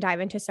we can dive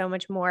into so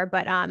much more,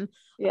 but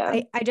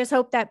Yeah. I just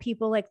hope that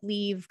people like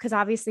leave because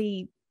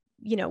obviously,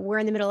 you know, we're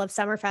in the middle of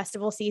summer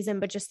festival season,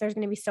 but just there's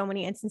going to be so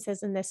many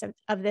instances in this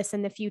of this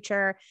in the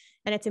future.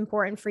 And it's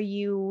important for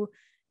you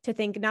to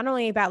think not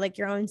only about like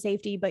your own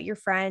safety, but your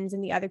friends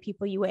and the other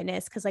people you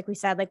witness. Cause like we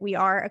said, like we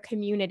are a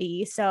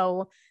community.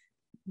 So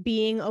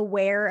being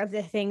aware of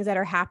the things that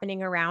are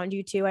happening around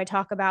you too, I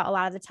talk about a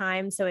lot of the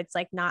time. So it's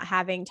like not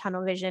having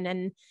tunnel vision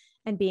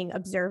and being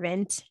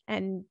observant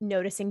and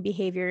noticing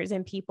behaviors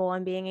in people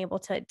and being able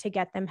to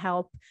get them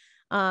help.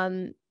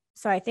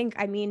 So I think,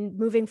 I mean,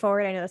 moving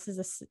forward, I know this is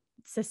a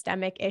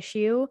systemic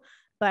issue,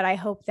 but I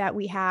hope that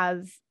we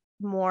have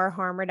more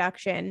harm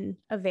reduction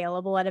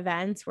available at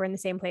events. We're in the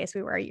same place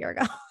we were a year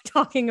ago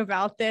talking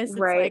about this. It's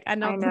like, Right. I I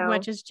don't think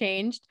much know. has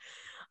changed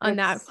on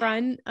that It's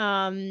front.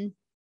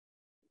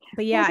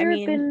 But well, yeah, I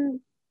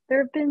mean, there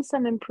have been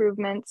some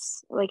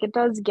improvements. Like it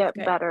does that's get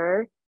good.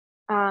 better.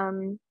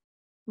 Um,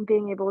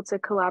 being able to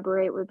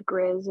collaborate with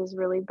Grizz is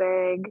really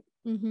big.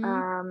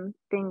 Mm-hmm.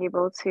 Being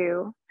able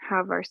to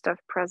have our stuff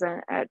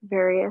present at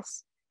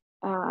various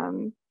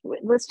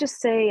let's just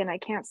say, and I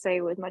can't say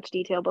with much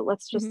detail, but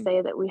let's just Mm-hmm.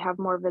 say that we have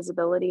more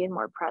visibility and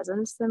more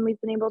presence than we've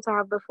been able to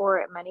have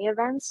before at many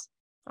events,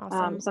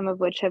 Awesome. some of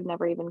which have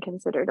never even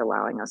considered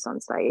allowing us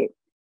on site.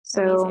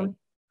 So Amazing.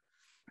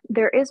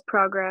 there is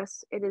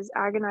progress. It is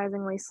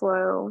agonizingly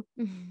slow,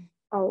 Mm-hmm.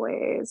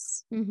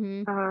 always.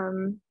 Mm-hmm.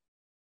 Um,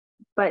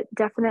 but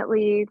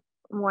definitely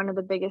one of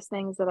the biggest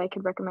things that I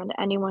could recommend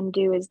anyone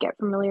do is get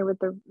familiar with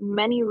the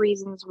many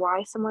reasons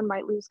why someone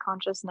might lose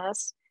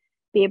consciousness,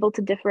 be able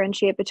to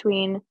differentiate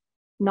between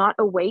not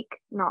awake,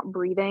 not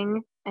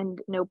breathing, and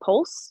no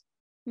pulse,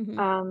 Mm-hmm.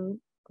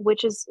 um,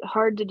 which is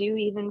hard to do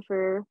even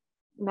for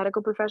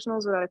medical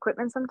professionals without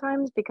equipment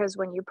sometimes, because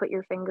when you put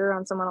your finger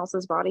on someone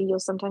else's body, you'll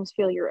sometimes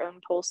feel your own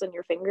pulse in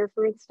your finger,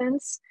 for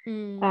instance.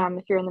 Mm,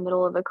 If you're in the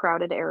middle of a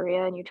crowded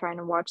area and you're trying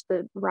to watch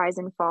the rise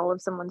and fall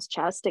of someone's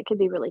chest, it can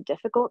be really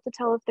difficult to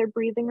tell if they're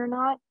breathing or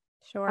not.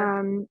 sure.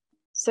 Um,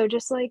 so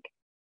just like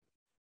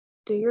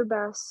do your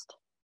best,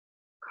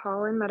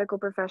 call in medical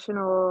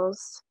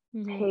professionals,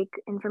 Mm-hmm. take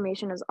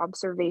information as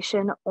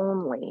observation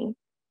only,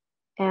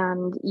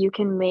 and you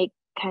can make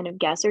kind of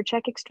guess or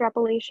check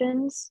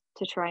extrapolations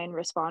to try and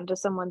respond to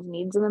someone's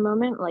needs in the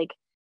moment. Like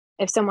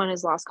if someone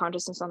has lost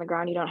consciousness on the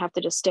ground, you don't have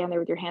to just stand there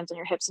with your hands on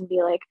your hips and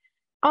be like,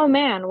 oh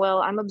man, well,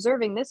 I'm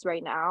observing this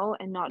right now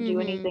and not do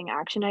Mm-hmm. anything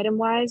action item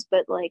wise,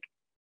 but like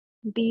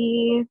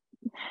be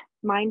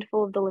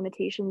mindful of the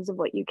limitations of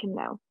what you can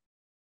know.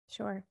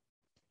 Sure.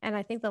 And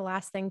I think the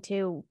last thing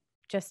too,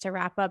 just to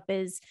wrap up,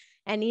 is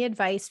any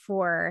advice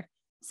for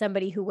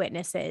somebody who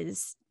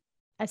witnesses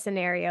a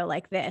scenario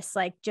like this,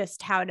 like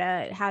just how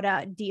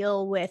to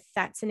deal with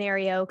that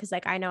scenario. Cause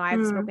like I know I've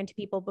Mm. spoken to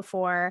people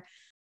before.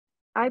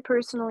 I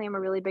personally am a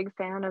really big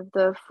fan of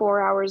the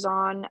 4 hours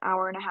on,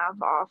 hour and a half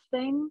off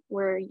thing,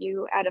 where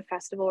you at a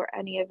festival or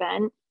any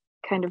event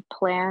kind of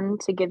plan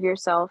to give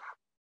yourself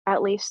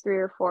at least 3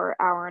 or 4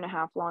 hour and a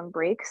half long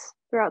breaks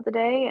throughout the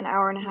day, an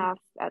hour and a Mm, half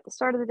at the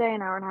start of the day,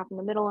 an hour and a half in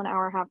the middle, an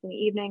hour and a half in the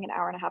evening, an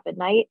hour and a half at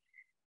night.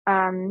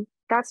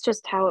 That's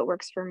just how it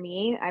works for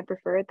me. I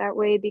prefer it that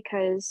way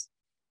because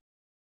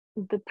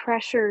the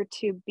pressure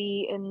to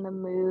be in the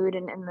mood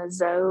and in the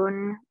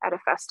zone at a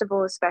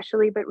festival,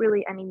 especially, but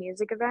really any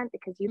music event,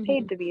 because you mm-hmm.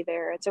 paid to be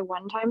there. It's a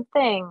one-time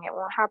thing. It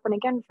won't happen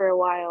again for a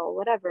while,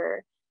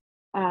 whatever.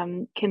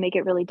 Can make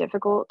it really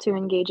difficult to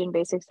engage in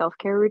basic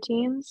self-care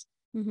routines.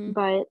 Mm-hmm.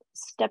 But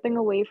stepping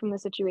away from the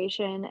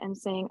situation and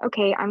saying,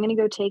 okay, I'm going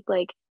to go take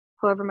like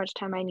however much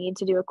time I need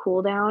to do a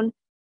cool down,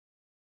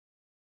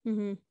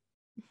 Mm-hmm.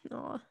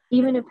 Oh,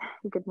 even if,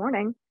 good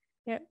morning,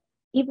 yeah.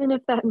 even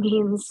if that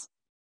means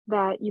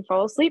that you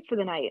fall asleep for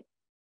the night.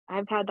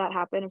 I've had that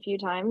happen a few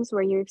times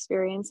where you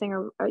experience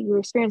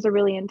a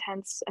really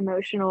intense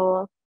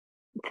emotional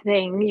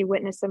thing. You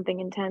witness something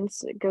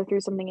intense, go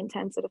through something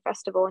intense at a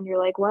festival, and you're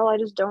like, well, I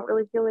just don't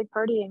really feel like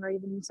partying or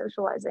even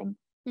socializing.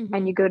 And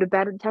Mm-hmm. you go to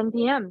bed at 10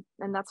 p.m.,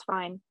 and that's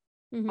fine.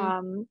 Mm-hmm.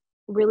 Um,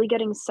 really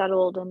getting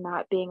settled and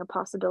that being a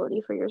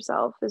possibility for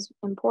yourself is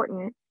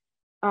important.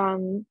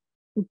 Um,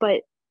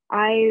 but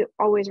I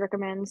always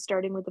recommend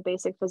starting with the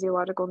basic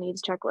physiological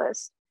needs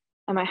checklist.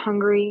 Am I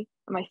hungry?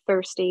 Am I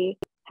thirsty?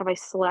 Have I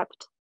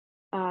slept?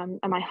 Am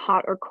I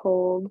hot or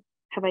cold?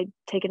 Have I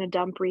taken a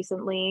dump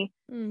recently?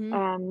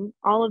 Mm-hmm.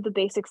 All of the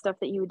basic stuff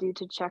that you would do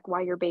to check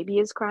why your baby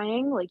is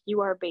crying. Like,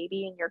 you are a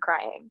baby and you're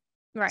crying.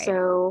 Right.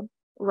 So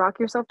rock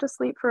yourself to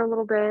sleep for a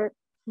little bit.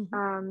 Mm-hmm.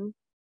 Um,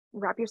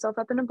 Wrap yourself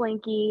up in a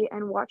blankie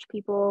and watch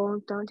people.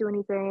 Don't do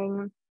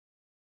anything.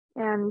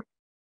 And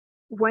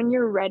when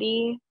you're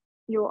ready,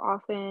 you'll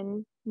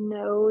often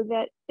know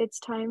that it's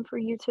time for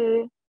you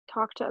to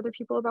talk to other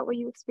people about what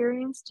you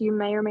experienced. You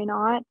may or may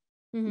not,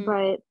 Mm-hmm.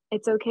 but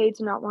it's okay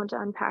to not want to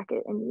unpack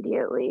it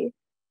immediately.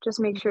 Just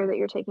make sure Mm-hmm. that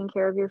you're taking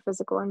care of your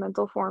physical and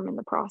mental form in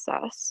the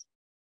process.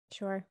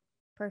 Sure.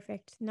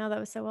 Perfect. No, that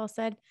was so well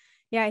said.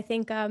 Yeah, I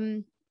think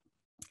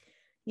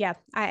yeah,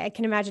 I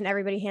can imagine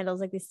everybody handles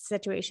like these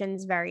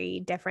situations very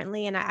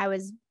differently. And I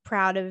was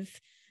proud of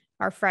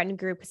our friend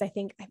group because I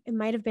think it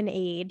might have been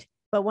Aid,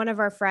 but one of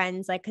our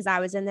friends, like, because I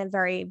was in the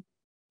very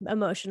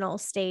emotional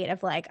state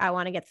of like, I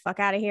want to get the fuck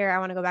out of here. I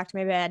want to go back to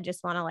my bed,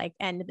 just want to like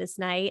end this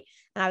night.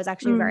 And I was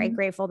actually very Mm.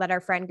 grateful that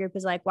our friend group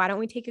was like, why don't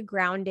we take a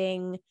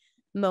grounding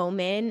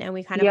moment? And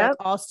we kind of like Yep.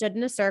 all stood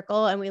in a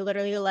circle and we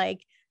literally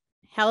like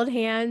held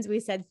hands. We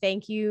said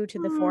thank you to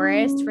the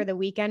forest Mm. for the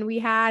weekend we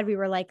had. We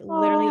were like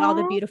literally all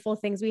the Aw. beautiful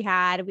things we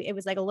had. It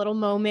was like a little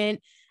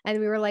moment. And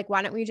we were like,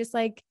 why don't we just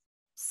like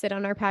sit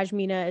on our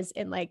pashminas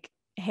and like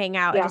hang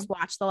out and Yeah. just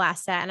watch the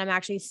last set? And I'm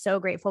actually so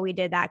grateful we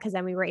did that because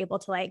then we were able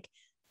to like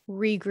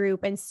regroup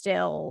and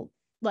still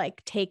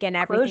like take in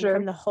everything from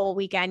Closure. the whole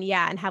weekend.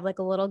 Yeah. And have like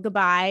a little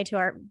goodbye to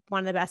our one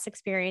of the best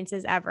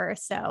experiences ever.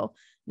 So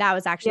that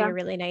was actually Yeah. a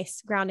really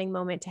nice grounding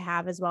moment to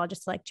have as well,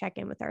 just to like check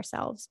in with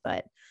ourselves.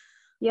 But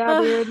Yeah,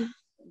 uh, dude.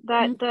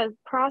 That mm, the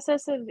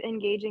process of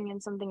engaging in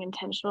something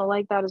intentional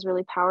like that is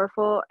really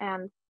powerful.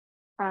 And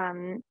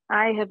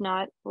I have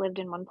not lived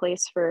in one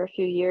place for a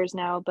few years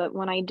now, but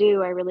when I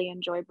do, I really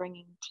enjoy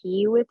bringing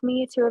tea with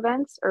me to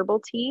events,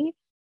 herbal tea,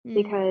 mm,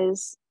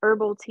 because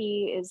herbal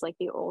tea is like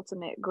the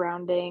ultimate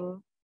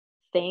grounding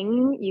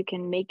thing. You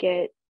can make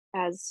it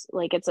as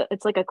like it's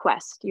like a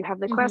quest. You have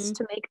the mm-hmm, quest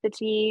to make the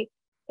tea.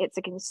 It's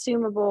a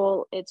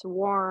consumable, it's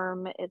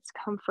warm, it's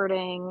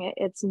comforting,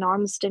 it's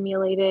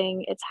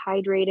non-stimulating, it's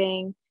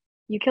hydrating.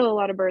 You kill a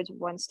lot of birds with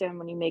one stone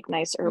when you make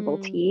nice herbal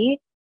mm. tea.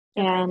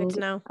 Okay, good And to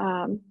know.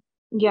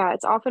 yeah,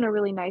 it's often a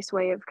really nice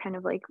way of kind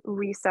of like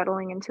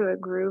resettling into a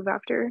groove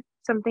after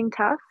something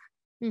tough.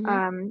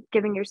 Mm-hmm,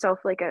 Giving yourself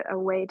like a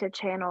way to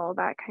channel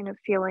that kind of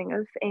feeling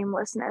of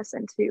aimlessness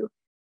into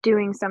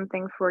doing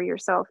something for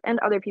yourself and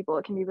other people.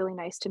 It can be really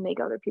nice to make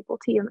other people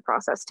tea in the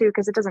process too,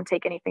 because it doesn't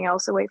take anything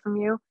else away from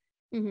you.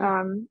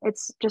 mm-hmm.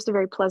 It's just a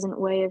very pleasant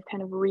way of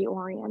kind of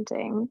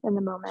reorienting in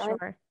the moment, Sure.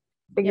 Yep.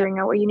 figuring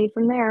out what you need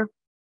from there.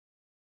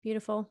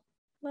 Beautiful.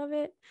 Love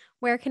it.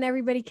 Where can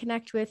everybody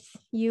connect with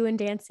you and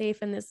Dance Safe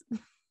and this?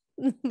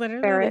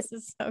 Literally, Barrett, this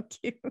is so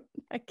cute.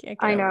 I can't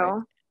get I over it.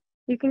 know.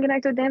 You can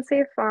connect with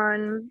DanceSafe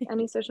on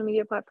any social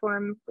media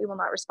platform. We will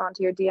not respond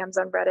to your DMs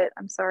on Reddit.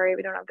 I'm sorry,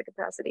 we don't have the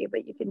capacity,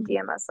 but you can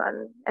DM us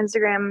on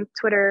Instagram,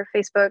 Twitter,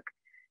 Facebook.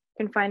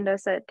 You can find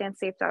us at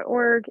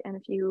dancesafe.org. And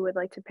if you would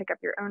like to pick up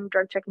your own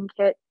drug checking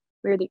kit,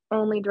 we are the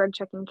only drug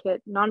checking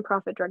kit,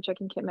 nonprofit drug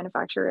checking kit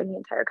manufacturer in the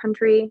entire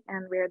country,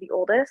 and we are the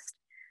oldest.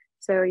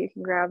 So you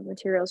can grab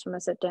materials from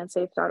us at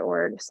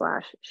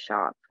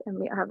dancesafe.org/shop. And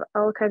we have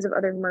all kinds of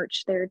other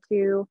merch there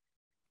too.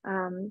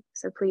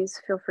 So please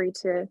feel free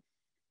to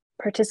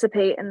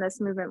participate in this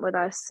movement with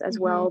us as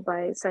Mm-hmm. well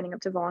by signing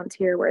up to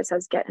volunteer where it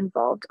says get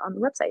involved on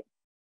the website.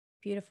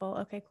 Beautiful.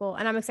 Okay, cool.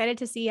 And I'm excited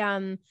to see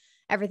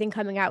everything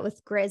coming out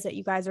with Grizz that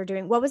you guys are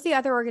doing. What was the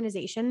other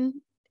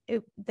organization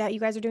that you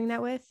guys are doing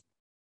that with?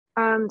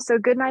 So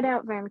Good Night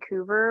Out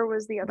Vancouver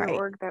was the other Right.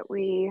 org that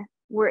we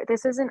were.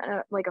 This isn't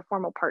like a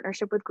formal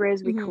partnership with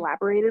Grizz. We Mm-hmm.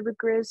 collaborated with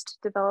Grizz to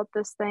develop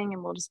this thing,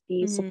 and we'll just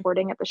be Mm-hmm.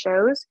 supporting at the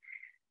shows.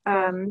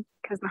 Cool.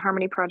 Because the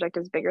Harmony Project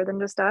is bigger than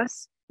just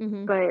us.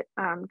 Mm-hmm.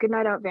 But Good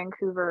Night Out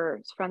Vancouver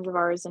is friends of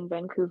ours in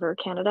Vancouver,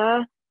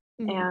 Canada,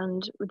 Mm-hmm.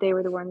 and they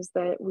were the ones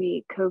that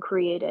we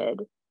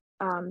co-created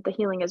the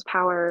Healing is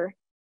Power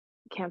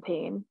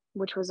campaign,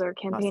 which was our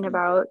campaign Awesome.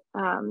 about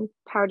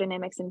power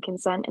dynamics and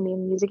consent in the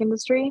music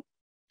industry.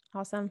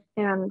 Awesome.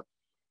 And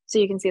so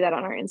you can see that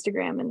on our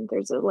Instagram, and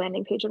there's a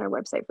landing page on our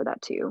website for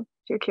that too,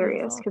 if you're curious,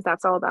 Beautiful. because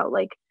that's all about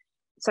like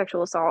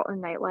sexual assault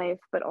and nightlife,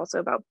 but also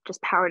about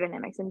just power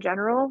dynamics in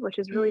general, which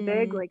is really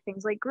big, Mm, like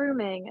things like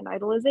grooming and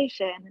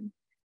idolization. And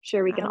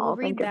sure, we can I will all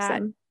read think of that.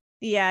 some,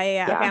 Yeah,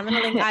 yeah, yeah.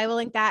 Okay, yeah, I will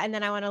link that. And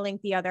then I want to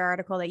link the other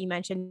article that you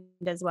mentioned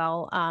as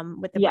well,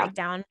 with the yeah,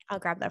 breakdown. I'll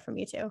grab that from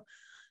you too.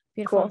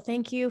 Beautiful. cool.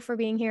 Thank you for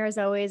being here as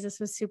always. This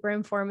was super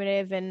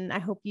informative. And I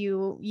hope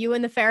you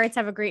and the ferrets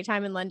have a great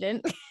time in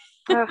London.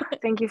 Oh,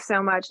 thank you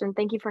so much. And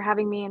thank you for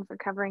having me and for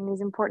covering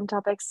these important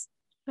topics.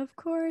 Of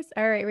course.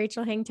 All right,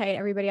 Rachel, hang tight.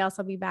 Everybody else,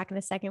 I'll be back in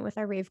a second with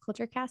our Rave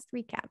Culture Cast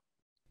recap.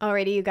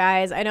 Alrighty, you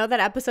guys. I know that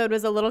episode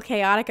was a little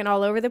chaotic and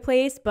all over the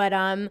place, but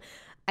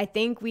I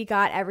think we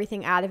got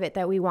everything out of it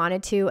that we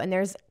wanted to, and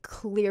there's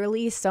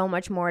clearly so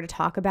much more to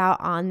talk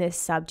about on this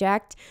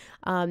subject.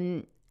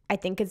 I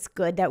think it's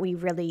good that we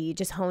really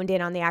just honed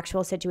in on the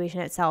actual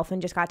situation itself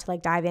and just got to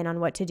like dive in on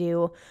what to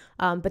do.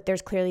 But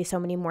there's clearly so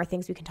many more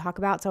things we can talk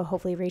about. So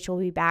hopefully Rachel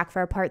will be back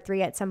for a part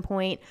 3 at some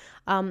point.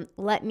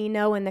 Let me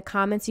know in the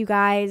comments, you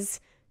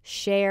guys.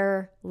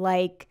 Share,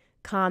 like,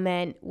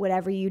 comment,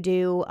 whatever you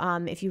do.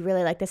 If you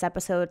really like this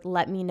episode,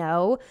 let me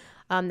know.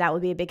 That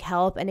would be a big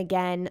help. And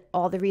again,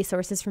 all the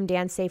resources from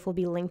DanceSafe will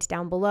be linked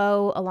down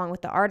below, along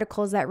with the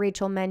articles that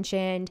Rachel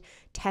mentioned,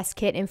 test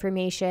kit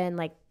information.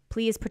 Like,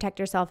 please protect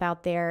yourself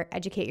out there,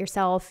 educate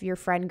yourself, your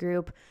friend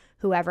group,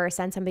 whoever.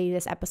 Send somebody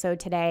this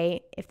episode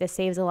today. If this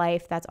saves a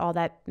life, that's all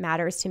that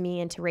matters to me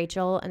and to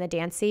Rachel and the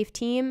DanceSafe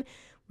team,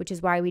 which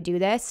is why we do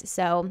this.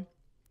 So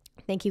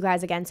thank you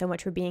guys again so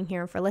much for being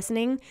here and for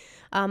listening.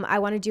 I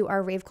want to do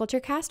our Rave Culture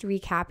Cast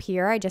recap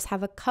here. I just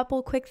have a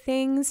couple quick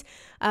things.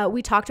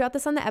 We talked about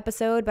this on the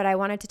episode, but I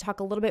wanted to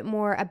talk a little bit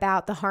more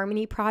about the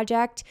Harmony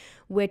Project,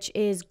 which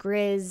is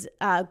Grizz.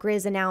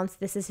 Grizz announced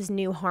this is his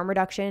new harm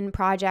reduction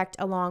project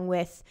along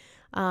with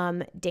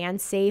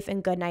DanceSafe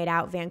and Good Night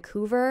Out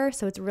Vancouver.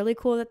 So it's really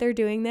cool that they're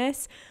doing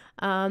this.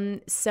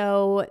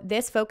 So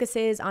this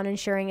focuses on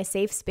ensuring a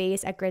safe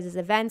space at Grizz's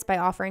events by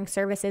offering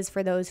services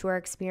for those who are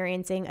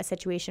experiencing a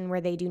situation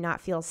where they do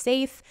not feel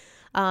safe.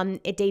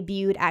 It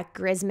debuted at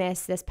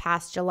Grizzmas this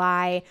past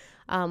July,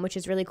 which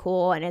is really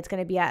cool, and it's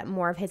going to be at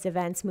more of his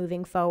events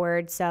moving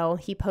forward. So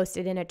he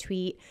posted in a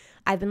tweet,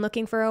 "I've been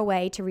looking for a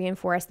way to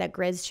reinforce that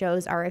Grizz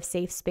shows are a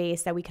safe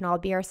space, that we can all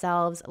be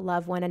ourselves,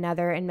 love one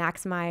another, and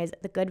maximize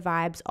the good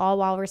vibes, all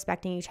while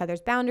respecting each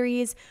other's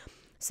boundaries.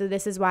 So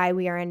this is why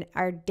we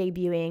are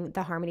debuting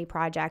the Harmony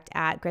Project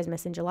at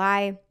Grizzmas in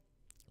July,"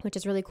 which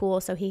is really cool.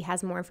 So he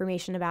has more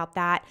information about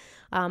that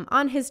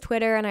on his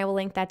Twitter, and I will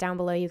link that down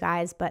below, you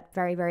guys. But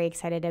very, very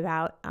excited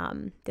about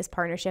this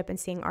partnership and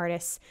seeing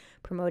artists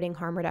promoting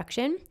harm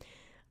reduction.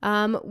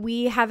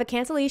 We have a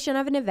cancellation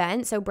of an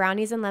event. So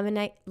Brownies and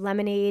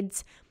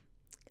Lemonades,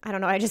 I don't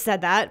know, I just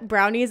said that.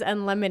 Brownies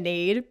and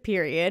Lemonade,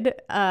 period,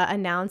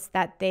 announced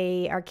that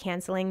they are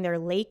canceling their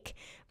Lake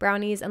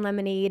Brownies and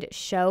Lemonade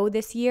show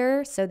this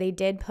year. So they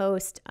did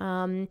post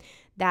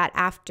that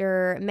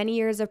after many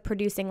years of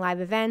producing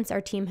live events,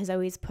 our team has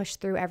always pushed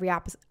through every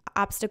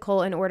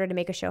obstacle in order to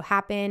make a show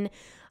happen.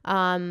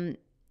 But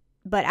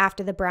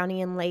after the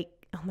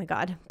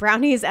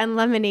Brownies and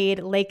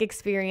Lemonade Lake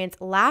experience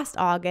last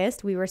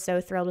August, we were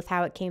so thrilled with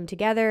how it came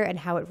together and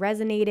how it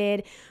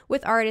resonated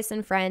with artists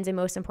and friends, and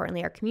most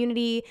importantly, our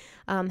community.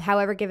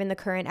 However, given the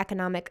current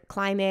economic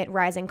climate,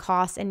 rising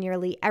costs in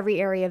nearly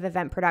every area of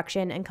event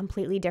production, and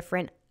completely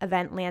different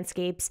event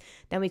landscapes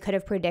than we could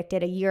have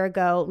predicted a year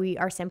ago, we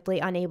are simply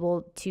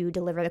unable to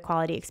deliver the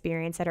quality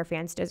experience that our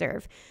fans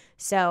deserve.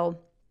 So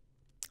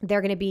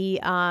they're going to be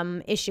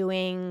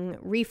issuing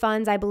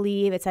refunds, I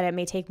believe. It said it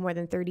may take more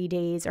than 30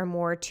 days or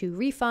more to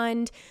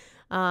refund.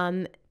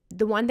 The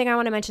one thing I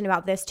want to mention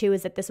about this too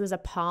is that this was a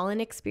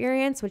Pollen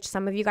experience, which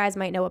some of you guys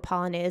might know what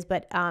Pollen is,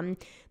 but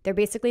they're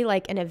basically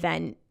like an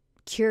event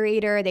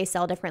curator. They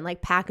sell different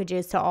like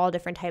packages to all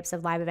different types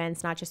of live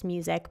events, not just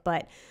music,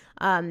 but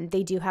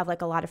they do have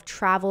like a lot of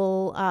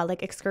travel,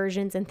 like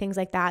excursions and things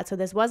like that. So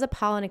this was a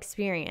Pollen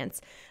experience.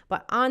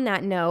 But on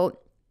that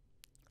note,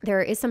 there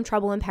is some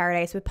trouble in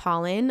paradise with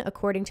Pollen.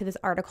 According to this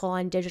article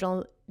on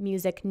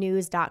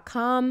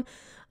digitalmusicnews.com,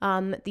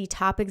 the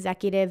top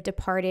executive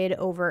departed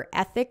over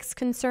ethics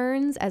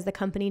concerns as the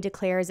company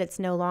declares it's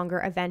no longer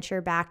a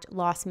venture-backed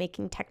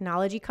loss-making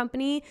technology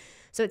company.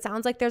 So it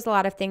sounds like there's a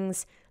lot of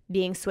things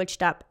being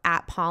switched up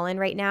at Pollen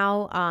right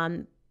now.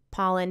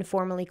 Pollen,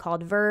 formerly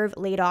called Verve,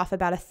 laid off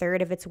about a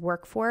third of its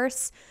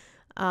workforce,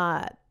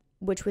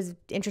 which was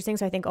interesting.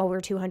 So I think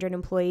over 200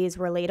 employees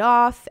were laid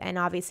off. And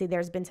obviously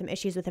there's been some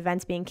issues with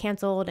events being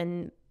canceled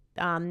and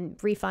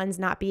refunds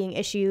not being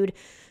issued.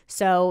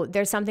 So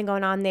there's something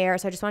going on there.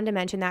 So I just wanted to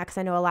mention that because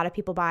I know a lot of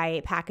people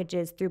buy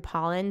packages through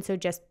Pollen. So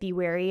just be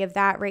wary of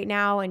that right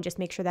now and just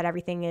make sure that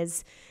everything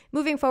is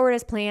moving forward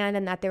as planned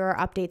and that there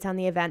are updates on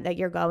the event that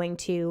you're going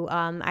to.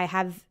 I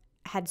have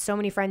had so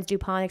many friends do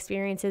Pollen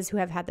experiences who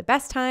have had the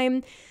best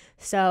time.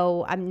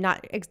 So I'm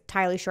not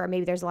entirely sure.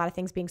 Maybe there's a lot of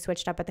things being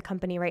switched up at the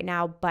company right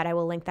now, but I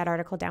will link that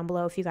article down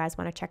below if you guys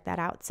want to check that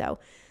out. So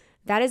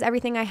that is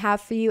everything I have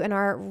for you in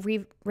our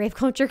rave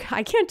culture.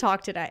 I can't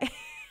talk today.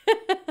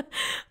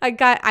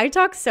 I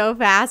talk so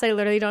fast. I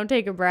literally don't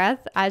take a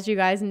breath, as you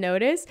guys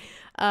notice.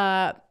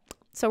 So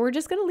we're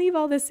just going to leave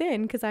all this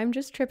in because I'm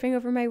just tripping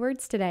over my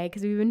words today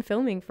because we've been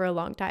filming for a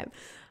long time.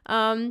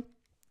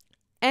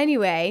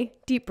 Anyway,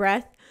 deep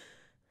breath.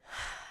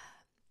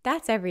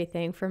 That's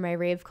everything for my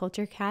Rave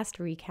Culture Cast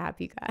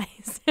recap, you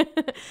guys.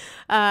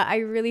 I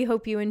really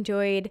hope you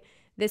enjoyed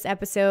this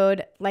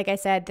episode. Like I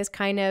said, this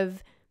kind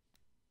of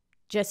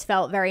just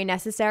felt very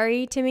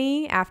necessary to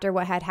me after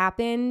what had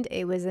happened.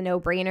 It was a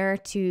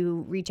no-brainer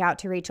to reach out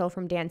to Rachel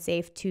from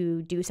DanceSafe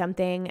to do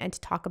something and to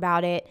talk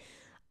about it.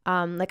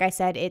 Like I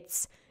said,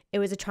 it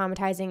was a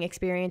traumatizing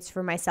experience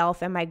for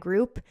myself and my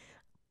group.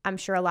 I'm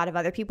sure a lot of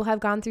other people have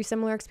gone through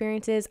similar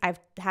experiences.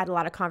 I've had a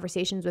lot of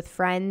conversations with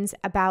friends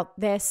about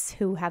this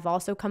who have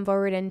also come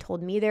forward and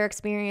told me their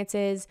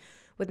experiences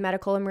with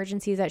medical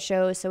emergencies at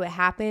shows. So it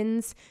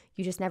happens.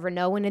 You just never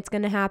know when it's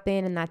going to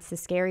happen, and that's the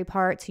scary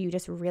part. So you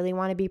just really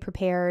want to be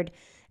prepared,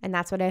 and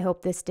that's what I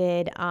hope this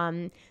did.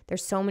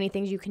 There's so many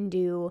things you can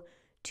do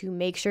to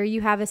make sure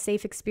you have a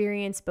safe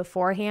experience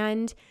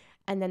beforehand.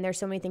 And then there's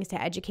so many things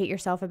to educate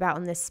yourself about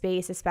in this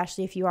space,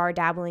 especially if you are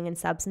dabbling in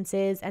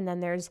substances. And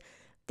then there's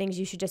things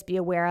you should just be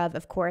aware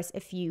of course,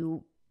 if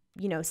you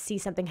see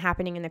something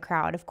happening in the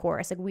crowd, of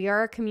course. Like, we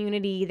are a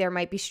community. There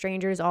might be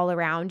strangers all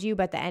around you,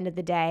 but at the end of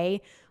the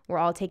day, we're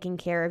all taking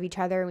care of each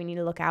other. We need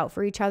to look out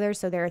for each other.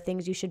 So there are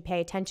things you should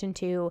pay attention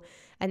to.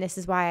 And this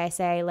is why I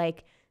say,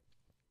 like,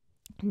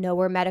 know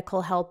where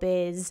medical help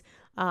is.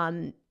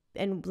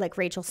 And like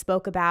Rachel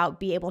spoke about,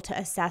 be able to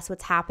assess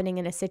what's happening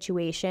in a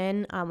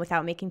situation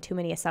without making too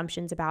many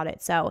assumptions about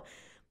it. So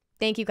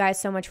thank you guys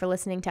so much for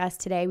listening to us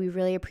today. We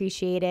really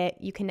appreciate it.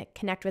 You can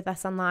connect with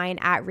us online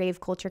at Rave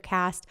Culture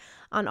Cast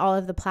on all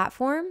of the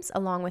platforms,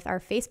 along with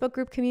our Facebook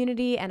group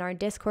community and our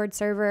Discord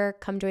server.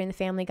 Come join the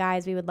family,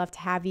 guys. We would love to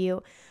have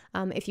you.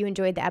 If you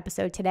enjoyed the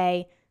episode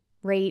today,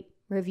 rate,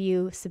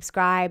 review,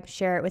 subscribe,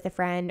 share it with a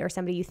friend or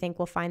somebody you think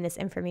will find this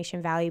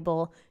information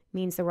valuable. It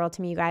means the world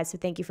to me, you guys. So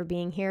thank you for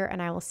being here,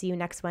 and I will see you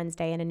next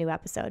Wednesday in a new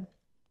episode.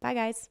 Bye,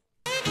 guys.